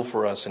will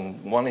for us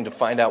and wanting to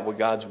find out what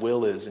God's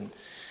will is and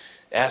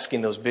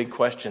asking those big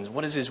questions.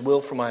 What is his will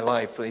for my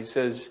life? He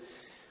says,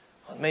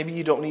 well, maybe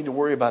you don't need to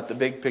worry about the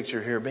big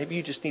picture here. Maybe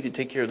you just need to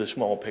take care of the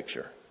small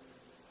picture.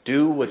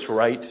 Do what's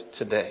right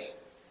today.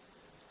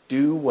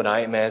 Do what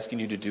I am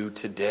asking you to do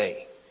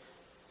today.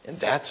 And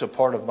that's a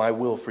part of my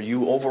will for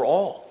you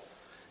overall.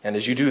 And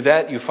as you do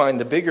that, you find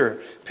the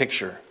bigger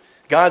picture.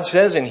 God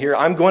says in here,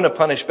 I'm going to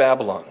punish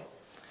Babylon.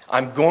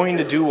 I'm going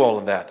to do all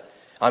of that.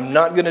 I'm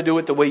not going to do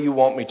it the way you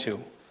want me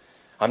to.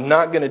 I'm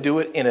not going to do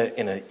it in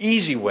an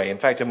easy way. In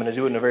fact, I'm going to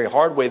do it in a very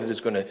hard way that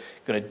is going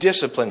to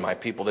discipline my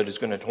people, that is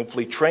going to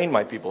hopefully train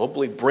my people,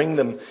 hopefully bring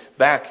them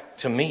back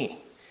to me.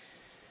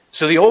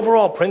 So the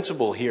overall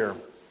principle here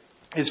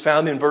is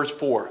found in verse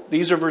 4.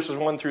 These are verses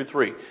 1 through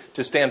 3.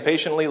 To stand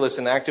patiently,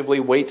 listen actively,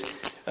 write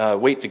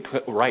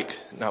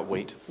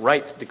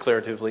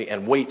declaratively,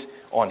 and wait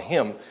on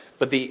Him.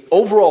 But the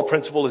overall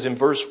principle is in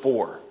verse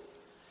 4.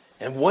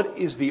 And what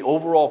is the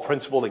overall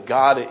principle that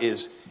God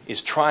is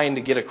trying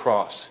to get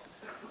across?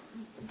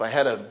 If I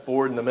had a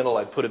board in the middle,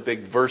 I'd put a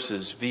big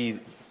verses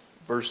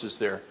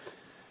there.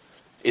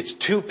 It's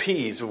 2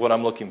 P's of what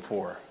I'm looking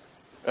for.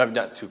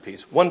 Not 2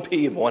 P's. 1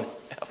 P and 1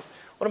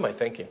 F. What am I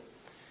thinking?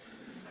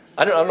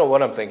 I don't know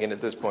what I'm thinking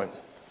at this point.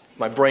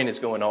 My brain is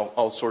going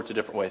all sorts of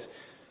different ways.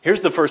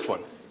 Here's the first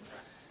one.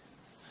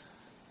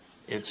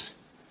 It's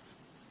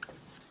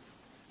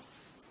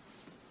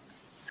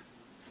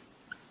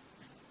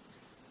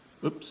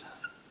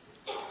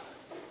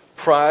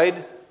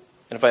pride.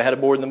 And if I had a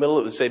board in the middle,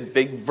 it would say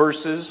big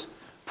verses.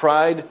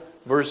 Pride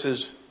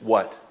versus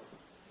what?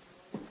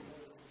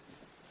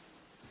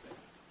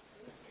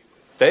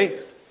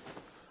 Faith.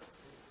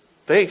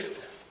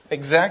 Faith.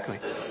 Exactly.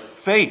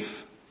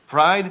 Faith.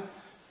 Pride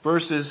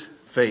versus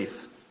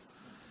faith.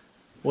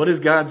 What is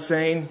God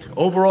saying?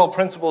 Overall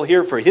principle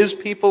here for His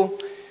people,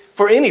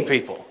 for any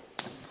people.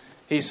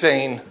 He's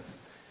saying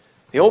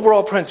the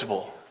overall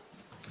principle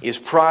is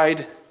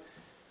pride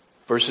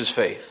versus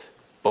faith.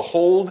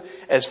 Behold,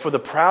 as for the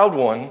proud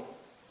one,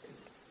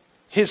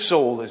 his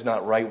soul is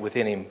not right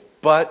within him,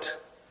 but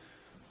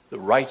the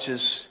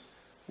righteous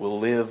will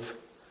live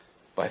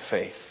by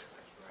faith.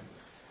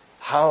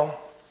 How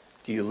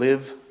do you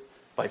live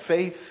by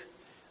faith?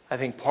 I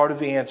think part of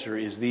the answer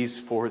is these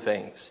 4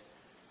 things.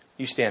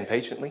 You stand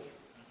patiently.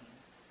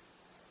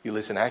 You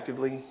listen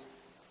actively.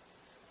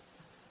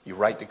 You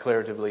write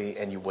declaratively,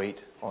 and you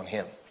wait on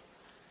Him.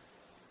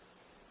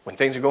 When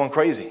things are going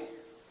crazy,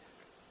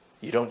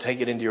 you don't take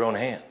it into your own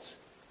hands.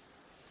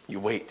 You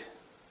wait.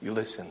 You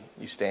listen.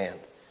 You stand.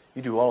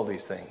 You do all of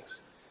these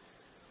things.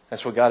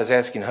 That's what God is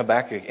asking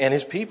Habakkuk and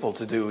his people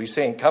to do. He's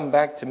saying, come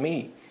back to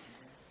me.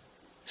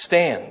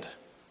 Stand.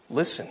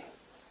 Listen.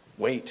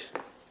 Wait.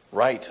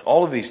 Write.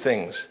 All of these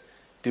things.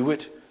 Do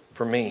it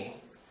for me.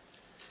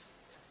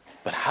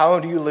 But how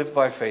do you live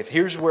by faith?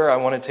 Here's where I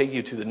want to take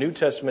you to the New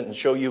Testament and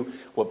show you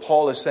what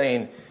Paul is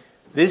saying.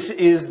 This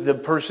is the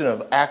person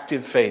of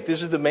active faith.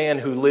 This is the man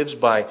who lives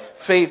by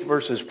faith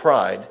versus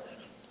pride.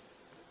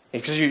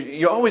 Because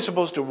you're always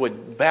supposed to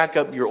back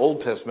up your Old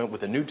Testament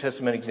with a New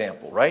Testament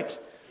example, right?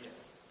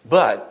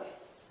 But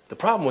the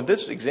problem with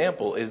this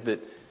example is that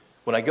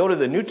when I go to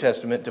the New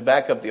Testament to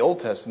back up the Old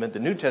Testament, the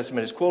New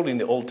Testament is quoting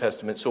the Old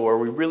Testament. So are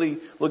we really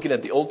looking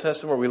at the Old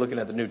Testament or are we looking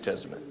at the New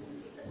Testament?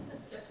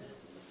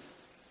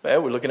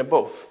 Well, we're looking at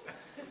both.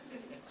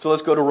 So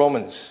let's go to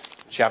Romans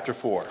chapter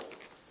 4.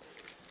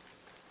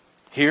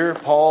 Here,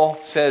 Paul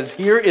says,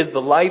 here is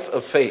the life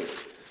of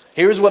faith.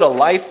 Here's what a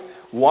life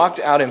walked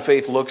out in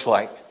faith looks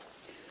like.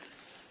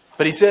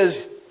 But he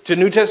says to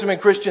New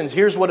Testament Christians,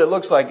 here's what it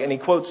looks like. And he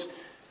quotes,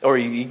 or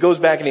he goes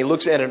back and he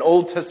looks at an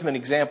Old Testament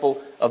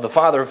example of the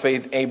father of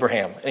faith,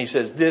 Abraham. And he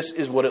says, this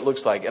is what it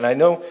looks like. And I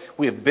know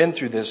we have been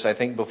through this, I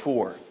think,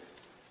 before.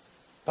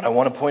 But I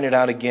want to point it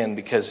out again,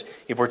 because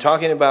if we're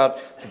talking about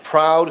the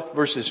proud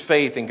versus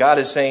faith, and God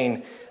is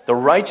saying, the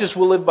righteous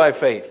will live by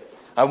faith.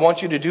 I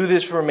want you to do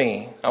this for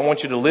me. I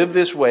want you to live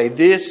this way.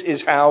 This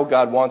is how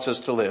God wants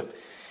us to live.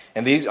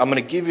 And these, I'm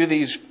going to give you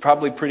these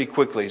probably pretty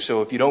quickly.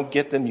 So if you don't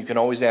get them, you can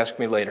always ask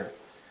me later.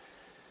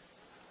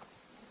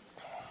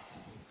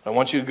 I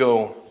want you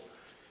to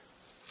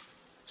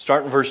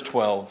start in verse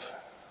 12.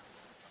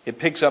 It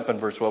picks up in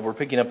verse 12. We're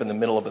picking up in the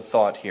middle of a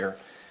thought here.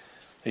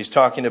 He's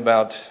talking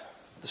about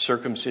the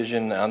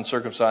circumcision, the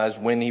uncircumcised,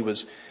 when he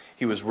was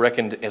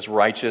reckoned as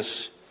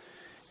righteous.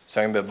 He's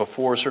talking about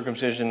before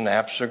circumcision,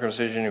 after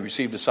circumcision, he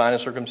received the sign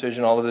of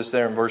circumcision, all of this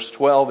there. In verse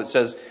 12 it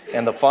says,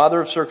 and the father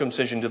of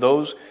circumcision to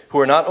those who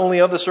are not only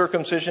of the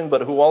circumcision,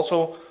 but who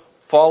also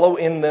follow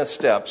in the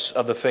steps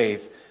of the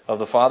faith of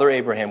the father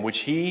Abraham, which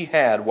he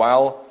had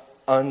while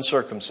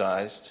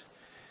uncircumcised.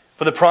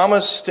 For the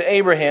promise to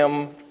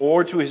Abraham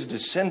or to his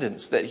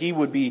descendants that he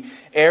would be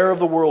heir of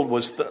the world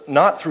was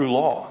not through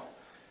law,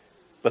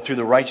 but through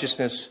the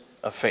righteousness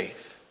of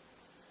faith.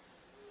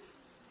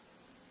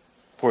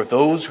 For if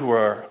those who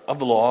are of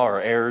the law are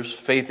heirs,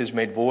 faith is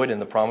made void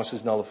and the promise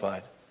is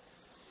nullified.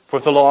 For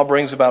if the law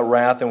brings about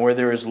wrath, and where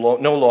there is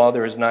no law,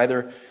 there is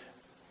neither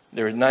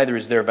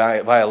is there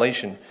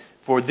violation.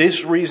 For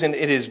this reason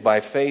it is by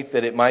faith,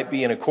 that it might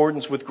be in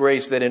accordance with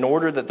grace, that in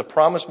order that the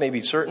promise may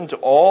be certain to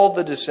all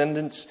the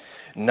descendants,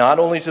 not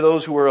only to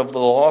those who are of the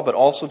law, but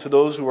also to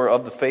those who are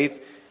of the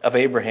faith of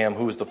Abraham,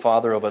 who is the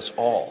father of us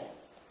all.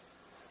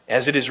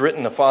 As it is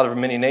written, the Father of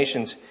many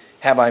nations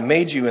have I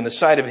made you in the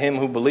sight of him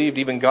who believed,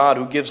 even God,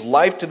 who gives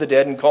life to the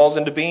dead and calls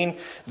into being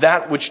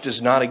that which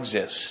does not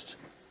exist.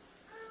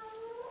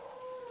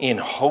 In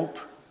hope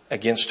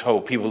against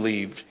hope he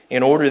believed,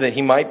 in order that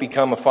he might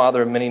become a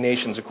father of many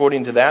nations.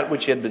 According to that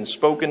which had been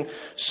spoken,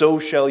 so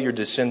shall your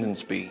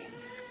descendants be.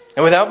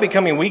 And without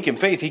becoming weak in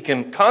faith, he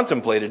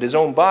contemplated his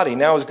own body,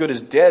 now as good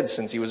as dead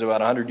since he was about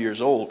 100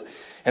 years old,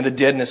 and the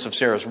deadness of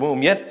Sarah's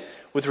womb. Yet,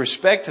 with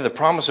respect to the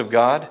promise of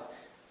God,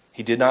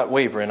 he did not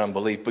waver in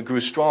unbelief, but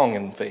grew strong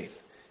in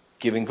faith,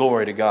 giving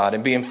glory to God,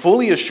 and being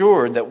fully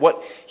assured that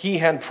what he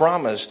had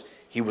promised,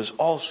 he was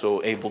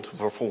also able to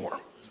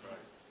perform.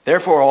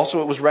 Therefore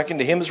also it was reckoned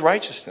to him as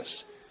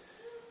righteousness.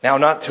 Now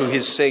not to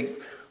his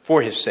sake,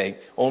 for his sake,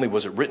 only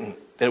was it written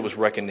that it was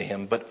reckoned to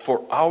him, but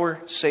for our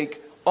sake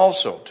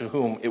also, to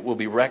whom it will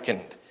be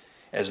reckoned,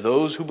 as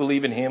those who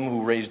believe in him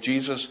who raised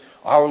Jesus,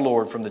 our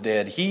Lord, from the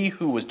dead, he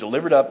who was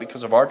delivered up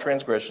because of our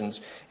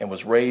transgressions and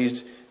was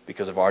raised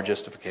because of our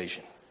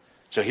justification.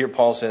 So here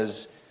Paul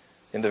says,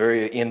 in the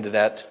very end of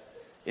that,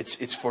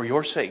 it's for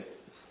your sake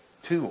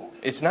too.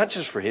 It's not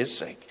just for his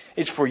sake.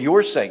 It's for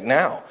your sake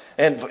now.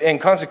 And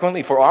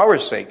consequently for our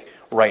sake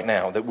right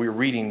now that we're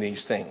reading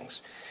these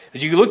things.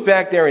 As you look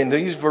back there in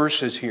these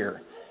verses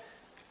here,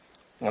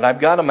 and I've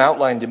got them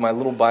outlined in my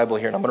little Bible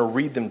here, and I'm going to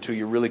read them to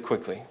you really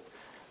quickly.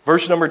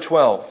 Verse number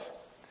 12,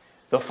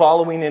 the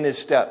following in his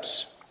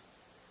steps.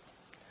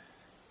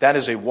 That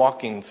is a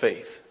walking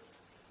faith.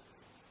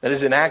 That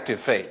is an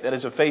active faith. That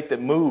is a faith that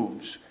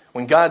moves.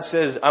 When God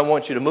says, I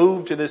want you to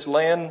move to this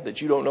land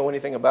that you don't know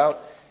anything about,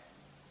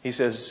 he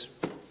says,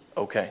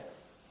 okay,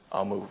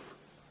 I'll move.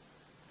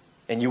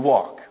 And you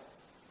walk.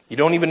 You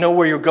don't even know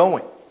where you're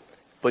going,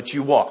 but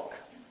you walk.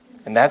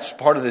 And that's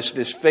part of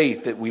this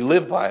faith that we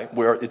live by,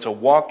 where it's a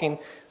walking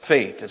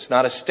faith. It's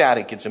not a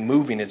static, it's a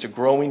moving, it's a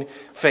growing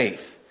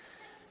faith.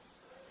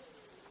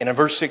 And in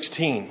verse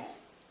 16,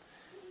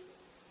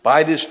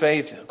 by this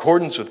faith, in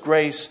accordance with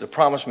grace, the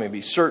promise may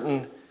be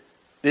certain.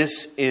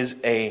 This is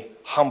a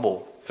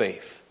humble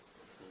faith.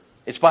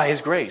 It's by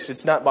his grace.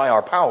 It's not by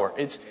our power.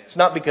 It's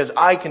not because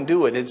I can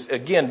do it. It's,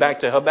 again,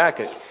 back to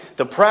Habakkuk.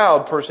 The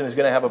proud person is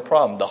going to have a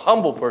problem. The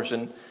humble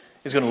person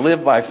is going to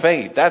live by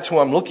faith. That's who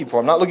I'm looking for.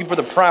 I'm not looking for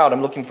the proud.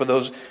 I'm looking for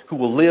those who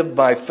will live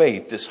by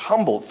faith. This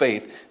humble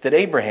faith that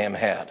Abraham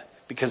had.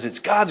 Because it's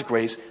God's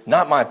grace,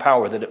 not my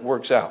power, that it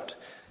works out.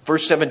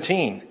 Verse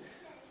 17.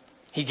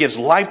 He gives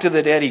life to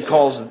the dead. He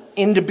calls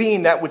into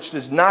being that which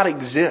does not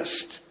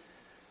exist.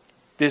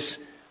 This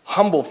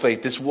humble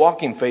faith, this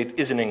walking faith,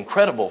 is an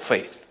incredible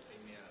faith.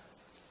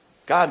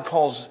 God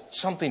calls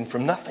something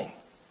from nothing.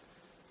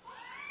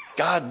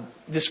 God,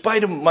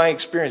 despite of my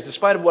experience,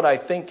 despite of what I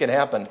think can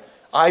happen,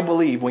 I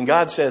believe when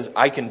God says,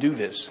 I can do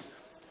this,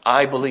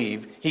 I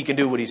believe he can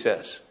do what he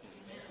says.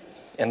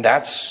 And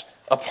that's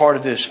a part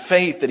of this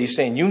faith that he's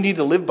saying, you need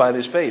to live by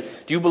this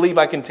faith. Do you believe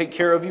I can take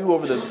care of you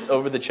over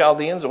the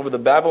Chaldeans, over the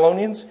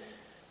Babylonians? Do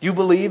you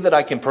believe that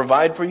I can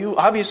provide for you?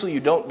 Obviously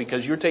you don't,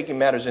 because you're taking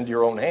matters into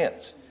your own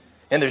hands.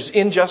 And there's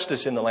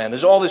injustice in the land.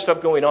 There's all this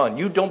stuff going on.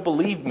 You don't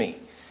believe me.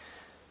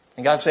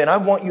 And God's saying, I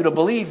want you to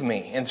believe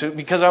me. And so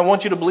because I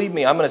want you to believe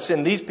me, I'm going to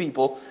send these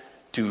people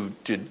to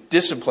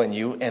discipline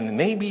you. And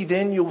maybe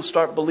then you'll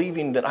start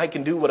believing that I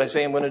can do what I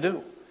say I'm going to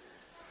do.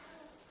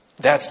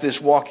 That's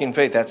this walking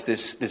faith. That's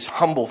this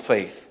humble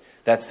faith.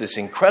 That's this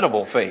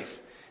incredible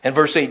faith. And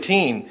verse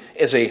 18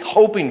 is a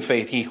hoping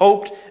faith. He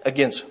hoped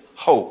against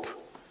hope.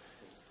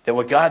 That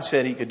what God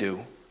said he could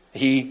do,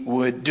 he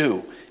would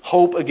do.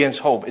 Hope against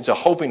hope. It's a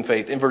hoping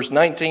faith. In verse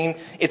 19,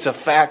 it's a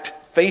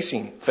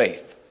fact-facing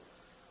faith.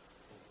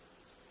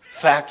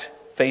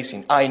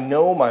 Fact-facing. I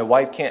know my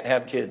wife can't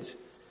have kids.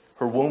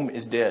 Her womb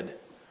is dead.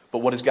 But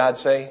what does God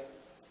say?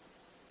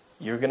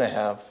 You're going to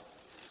have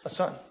a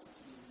son.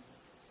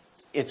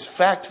 It's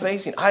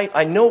fact-facing.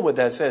 I know what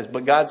that says,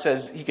 but God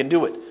says he can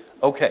do it.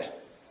 Okay,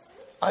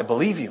 I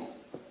believe you.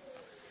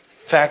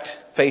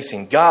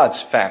 Fact-facing. God's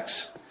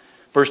facts.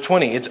 Verse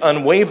 20, it's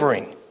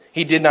unwavering.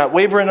 He did not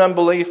waver in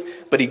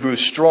unbelief, but he grew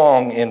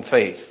strong in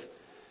faith.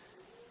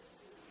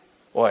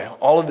 Boy,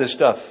 all of this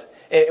stuff.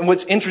 And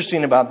what's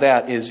interesting about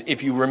that is,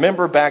 if you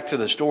remember back to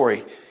the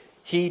story,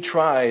 he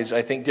tries,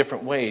 I think,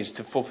 different ways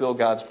to fulfill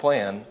God's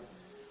plan.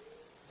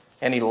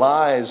 And he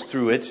lies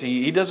through it.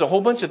 He does a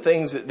whole bunch of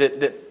things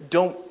that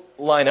don't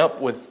line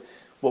up with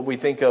what we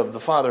think of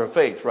the father of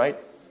faith, right?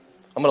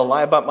 I'm going to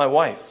lie about my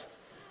wife.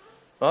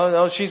 Oh,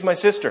 no, she's my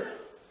sister.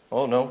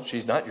 Oh, no,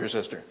 she's not your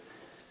sister.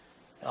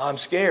 Oh, I'm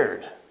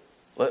scared.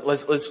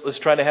 Let's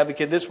try to have the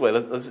kid this way.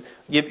 Let's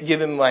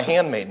give him my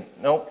handmaiden.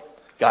 No,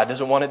 God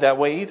doesn't want it that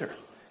way either.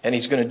 And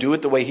he's going to do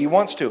it the way he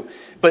wants to.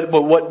 But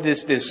what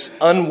this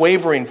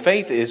unwavering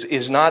faith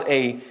is not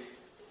a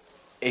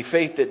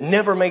faith that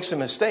never makes a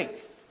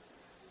mistake.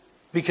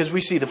 Because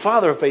we see the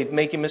father of faith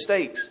making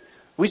mistakes.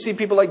 We see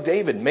people like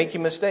David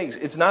making mistakes.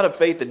 It's not a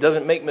faith that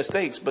doesn't make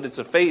mistakes, but it's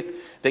a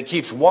faith that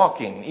keeps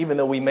walking even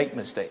though we make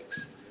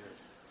mistakes.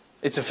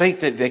 It's a faith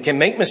that can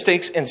make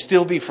mistakes and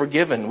still be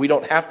forgiven. We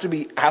don't have to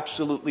be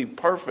absolutely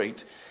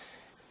perfect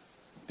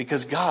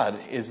because God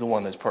is the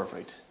one that's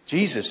perfect.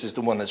 Jesus is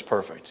the one that's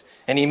perfect.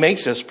 And he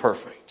makes us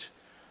perfect.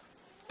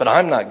 But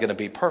I'm not going to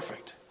be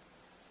perfect.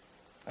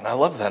 And I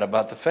love that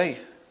about the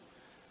faith.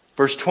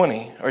 Verse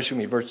 20, or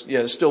excuse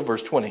me, still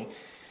verse 20.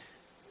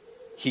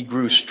 He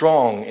grew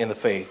strong in the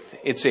faith.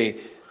 It's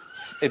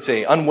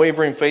a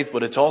unwavering faith,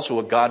 but it's also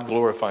a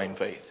God-glorifying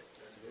faith.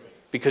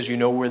 Because you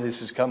know where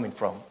this is coming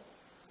from.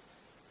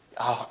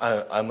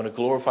 I'm going to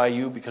glorify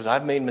you because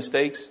I've made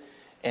mistakes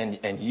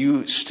and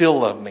you still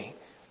love me.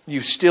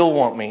 You still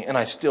want me and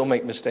I still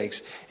make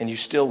mistakes and you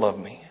still love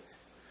me.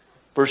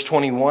 Verse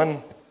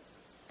 21,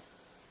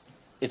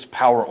 it's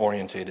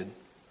power-orientated.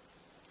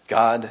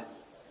 God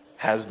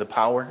has the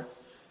power.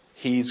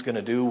 He's going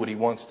to do what he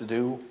wants to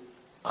do.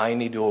 I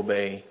need to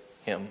obey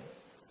him.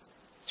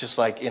 Just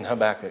like in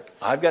Habakkuk.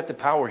 I've got the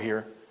power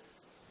here.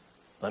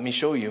 Let me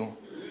show you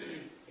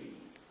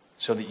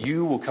so that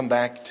you will come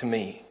back to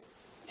me.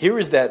 Here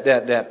is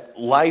that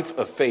life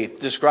of faith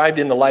described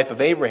in the life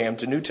of Abraham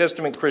to New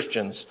Testament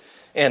Christians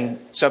and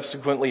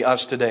subsequently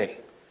us today.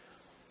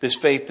 This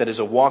faith that is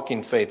a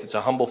walking faith. It's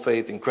a humble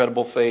faith,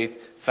 incredible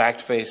faith,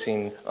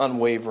 fact-facing,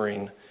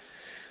 unwavering.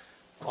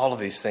 All of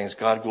these things,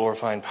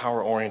 God-glorifying,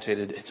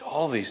 power-orientated. It's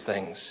all of these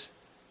things.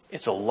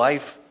 It's a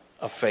life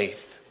of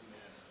faith.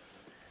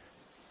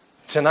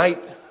 Tonight,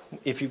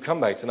 if you come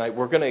back tonight,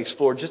 we're going to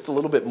explore just a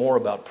little bit more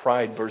about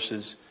pride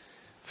versus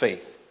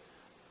faith.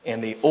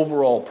 And the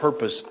overall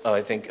purpose,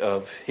 I think,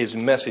 of his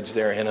message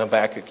there in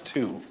Habakkuk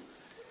 2.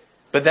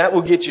 But that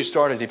will get you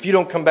started. If you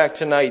don't come back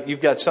tonight,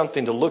 you've got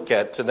something to look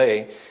at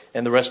today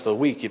and the rest of the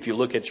week if you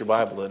look at your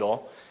Bible at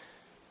all.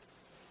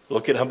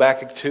 Look at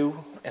Habakkuk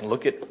 2 and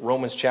look at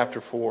Romans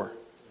chapter 4.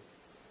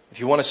 If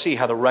you want to see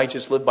how the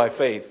righteous live by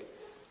faith,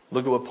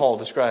 look at what Paul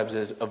describes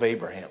as of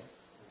Abraham.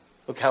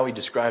 Look how he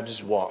describes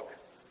his walk.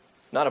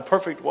 Not a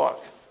perfect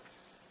walk,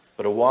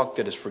 but a walk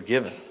that is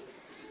forgiven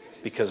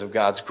because of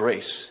God's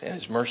grace and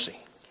his mercy.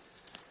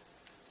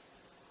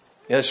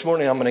 This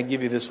morning I'm going to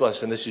give you this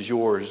lesson. This is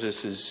yours.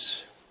 This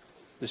is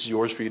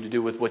yours for you to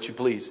do with what you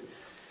please.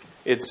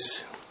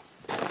 It's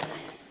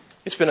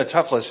been a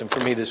tough lesson for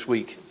me this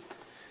week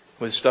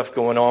with stuff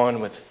going on,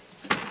 with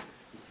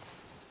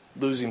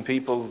losing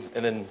people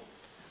and then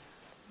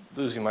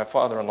losing my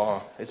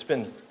father-in-law. It's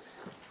been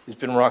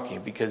rocky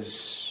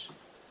because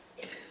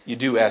you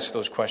do ask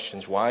those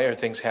questions. Why are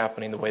things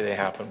happening the way they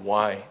happen?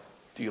 Why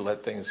do you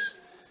let things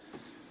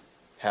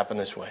happen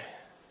this way?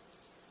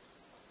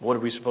 What are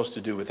we supposed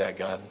to do with that,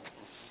 God?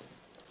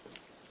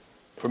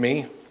 For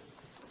me,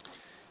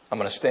 I'm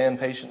going to stand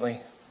patiently.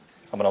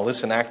 I'm going to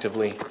listen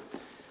actively.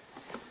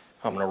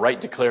 I'm going to write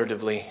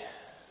declaratively.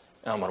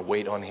 And I'm going to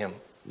wait on him.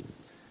 I'm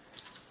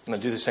going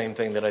to do the same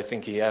thing that I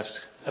think he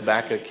asked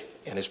Habakkuk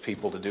and his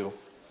people to do.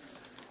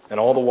 And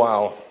all the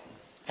while,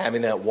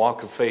 having that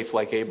walk of faith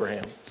like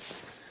Abraham.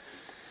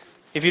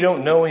 If you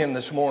don't know him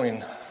this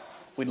morning,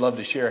 we'd love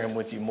to share him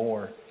with you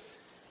more.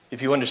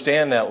 If you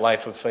understand that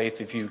life of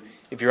faith,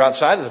 if you're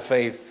outside of the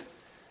faith,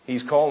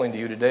 he's calling to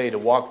you today to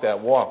walk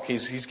that walk.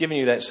 He's giving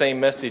you that same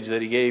message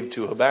that he gave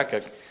to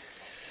Habakkuk.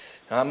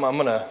 I'm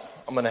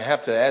gonna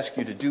have to ask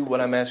you to do what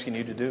I'm asking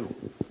you to do.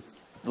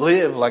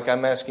 Live like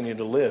I'm asking you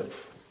to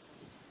live.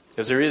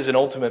 Because there is an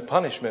ultimate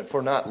punishment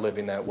for not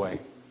living that way.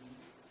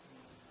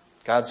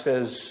 God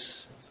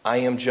says, I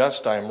am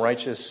just, I am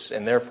righteous,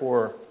 and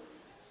therefore,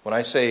 when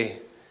I say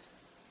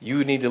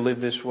you need to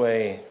live this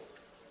way,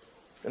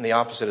 then the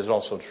opposite is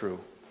also true.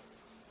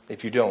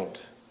 If you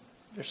don't,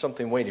 there's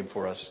something waiting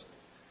for us.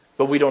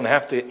 But we don't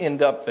have to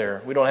end up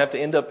there. We don't have to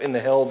end up in the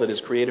hell that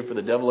is created for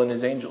the devil and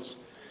his angels.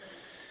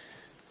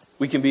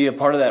 We can be a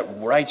part of that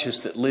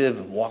righteous that live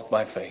and walk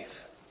by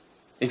faith.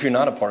 If you're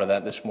not a part of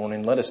that this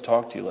morning, let us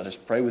talk to you. Let us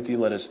pray with you.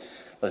 Let us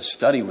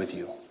study with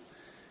you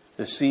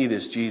to see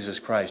this Jesus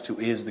Christ, who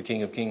is the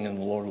King of Kings and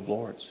the Lord of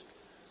Lords,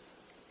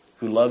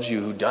 who loves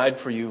you, who died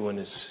for you and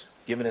has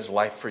given his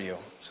life for you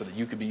so that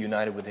you could be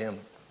united with him.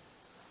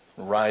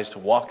 Rise to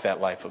walk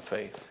that life of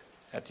faith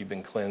after you've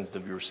been cleansed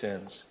of your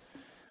sins.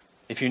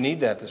 If you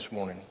need that this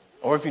morning,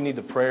 or if you need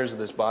the prayers of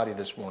this body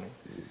this morning,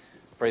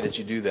 pray that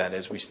you do that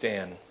as we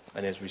stand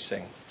and as we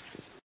sing.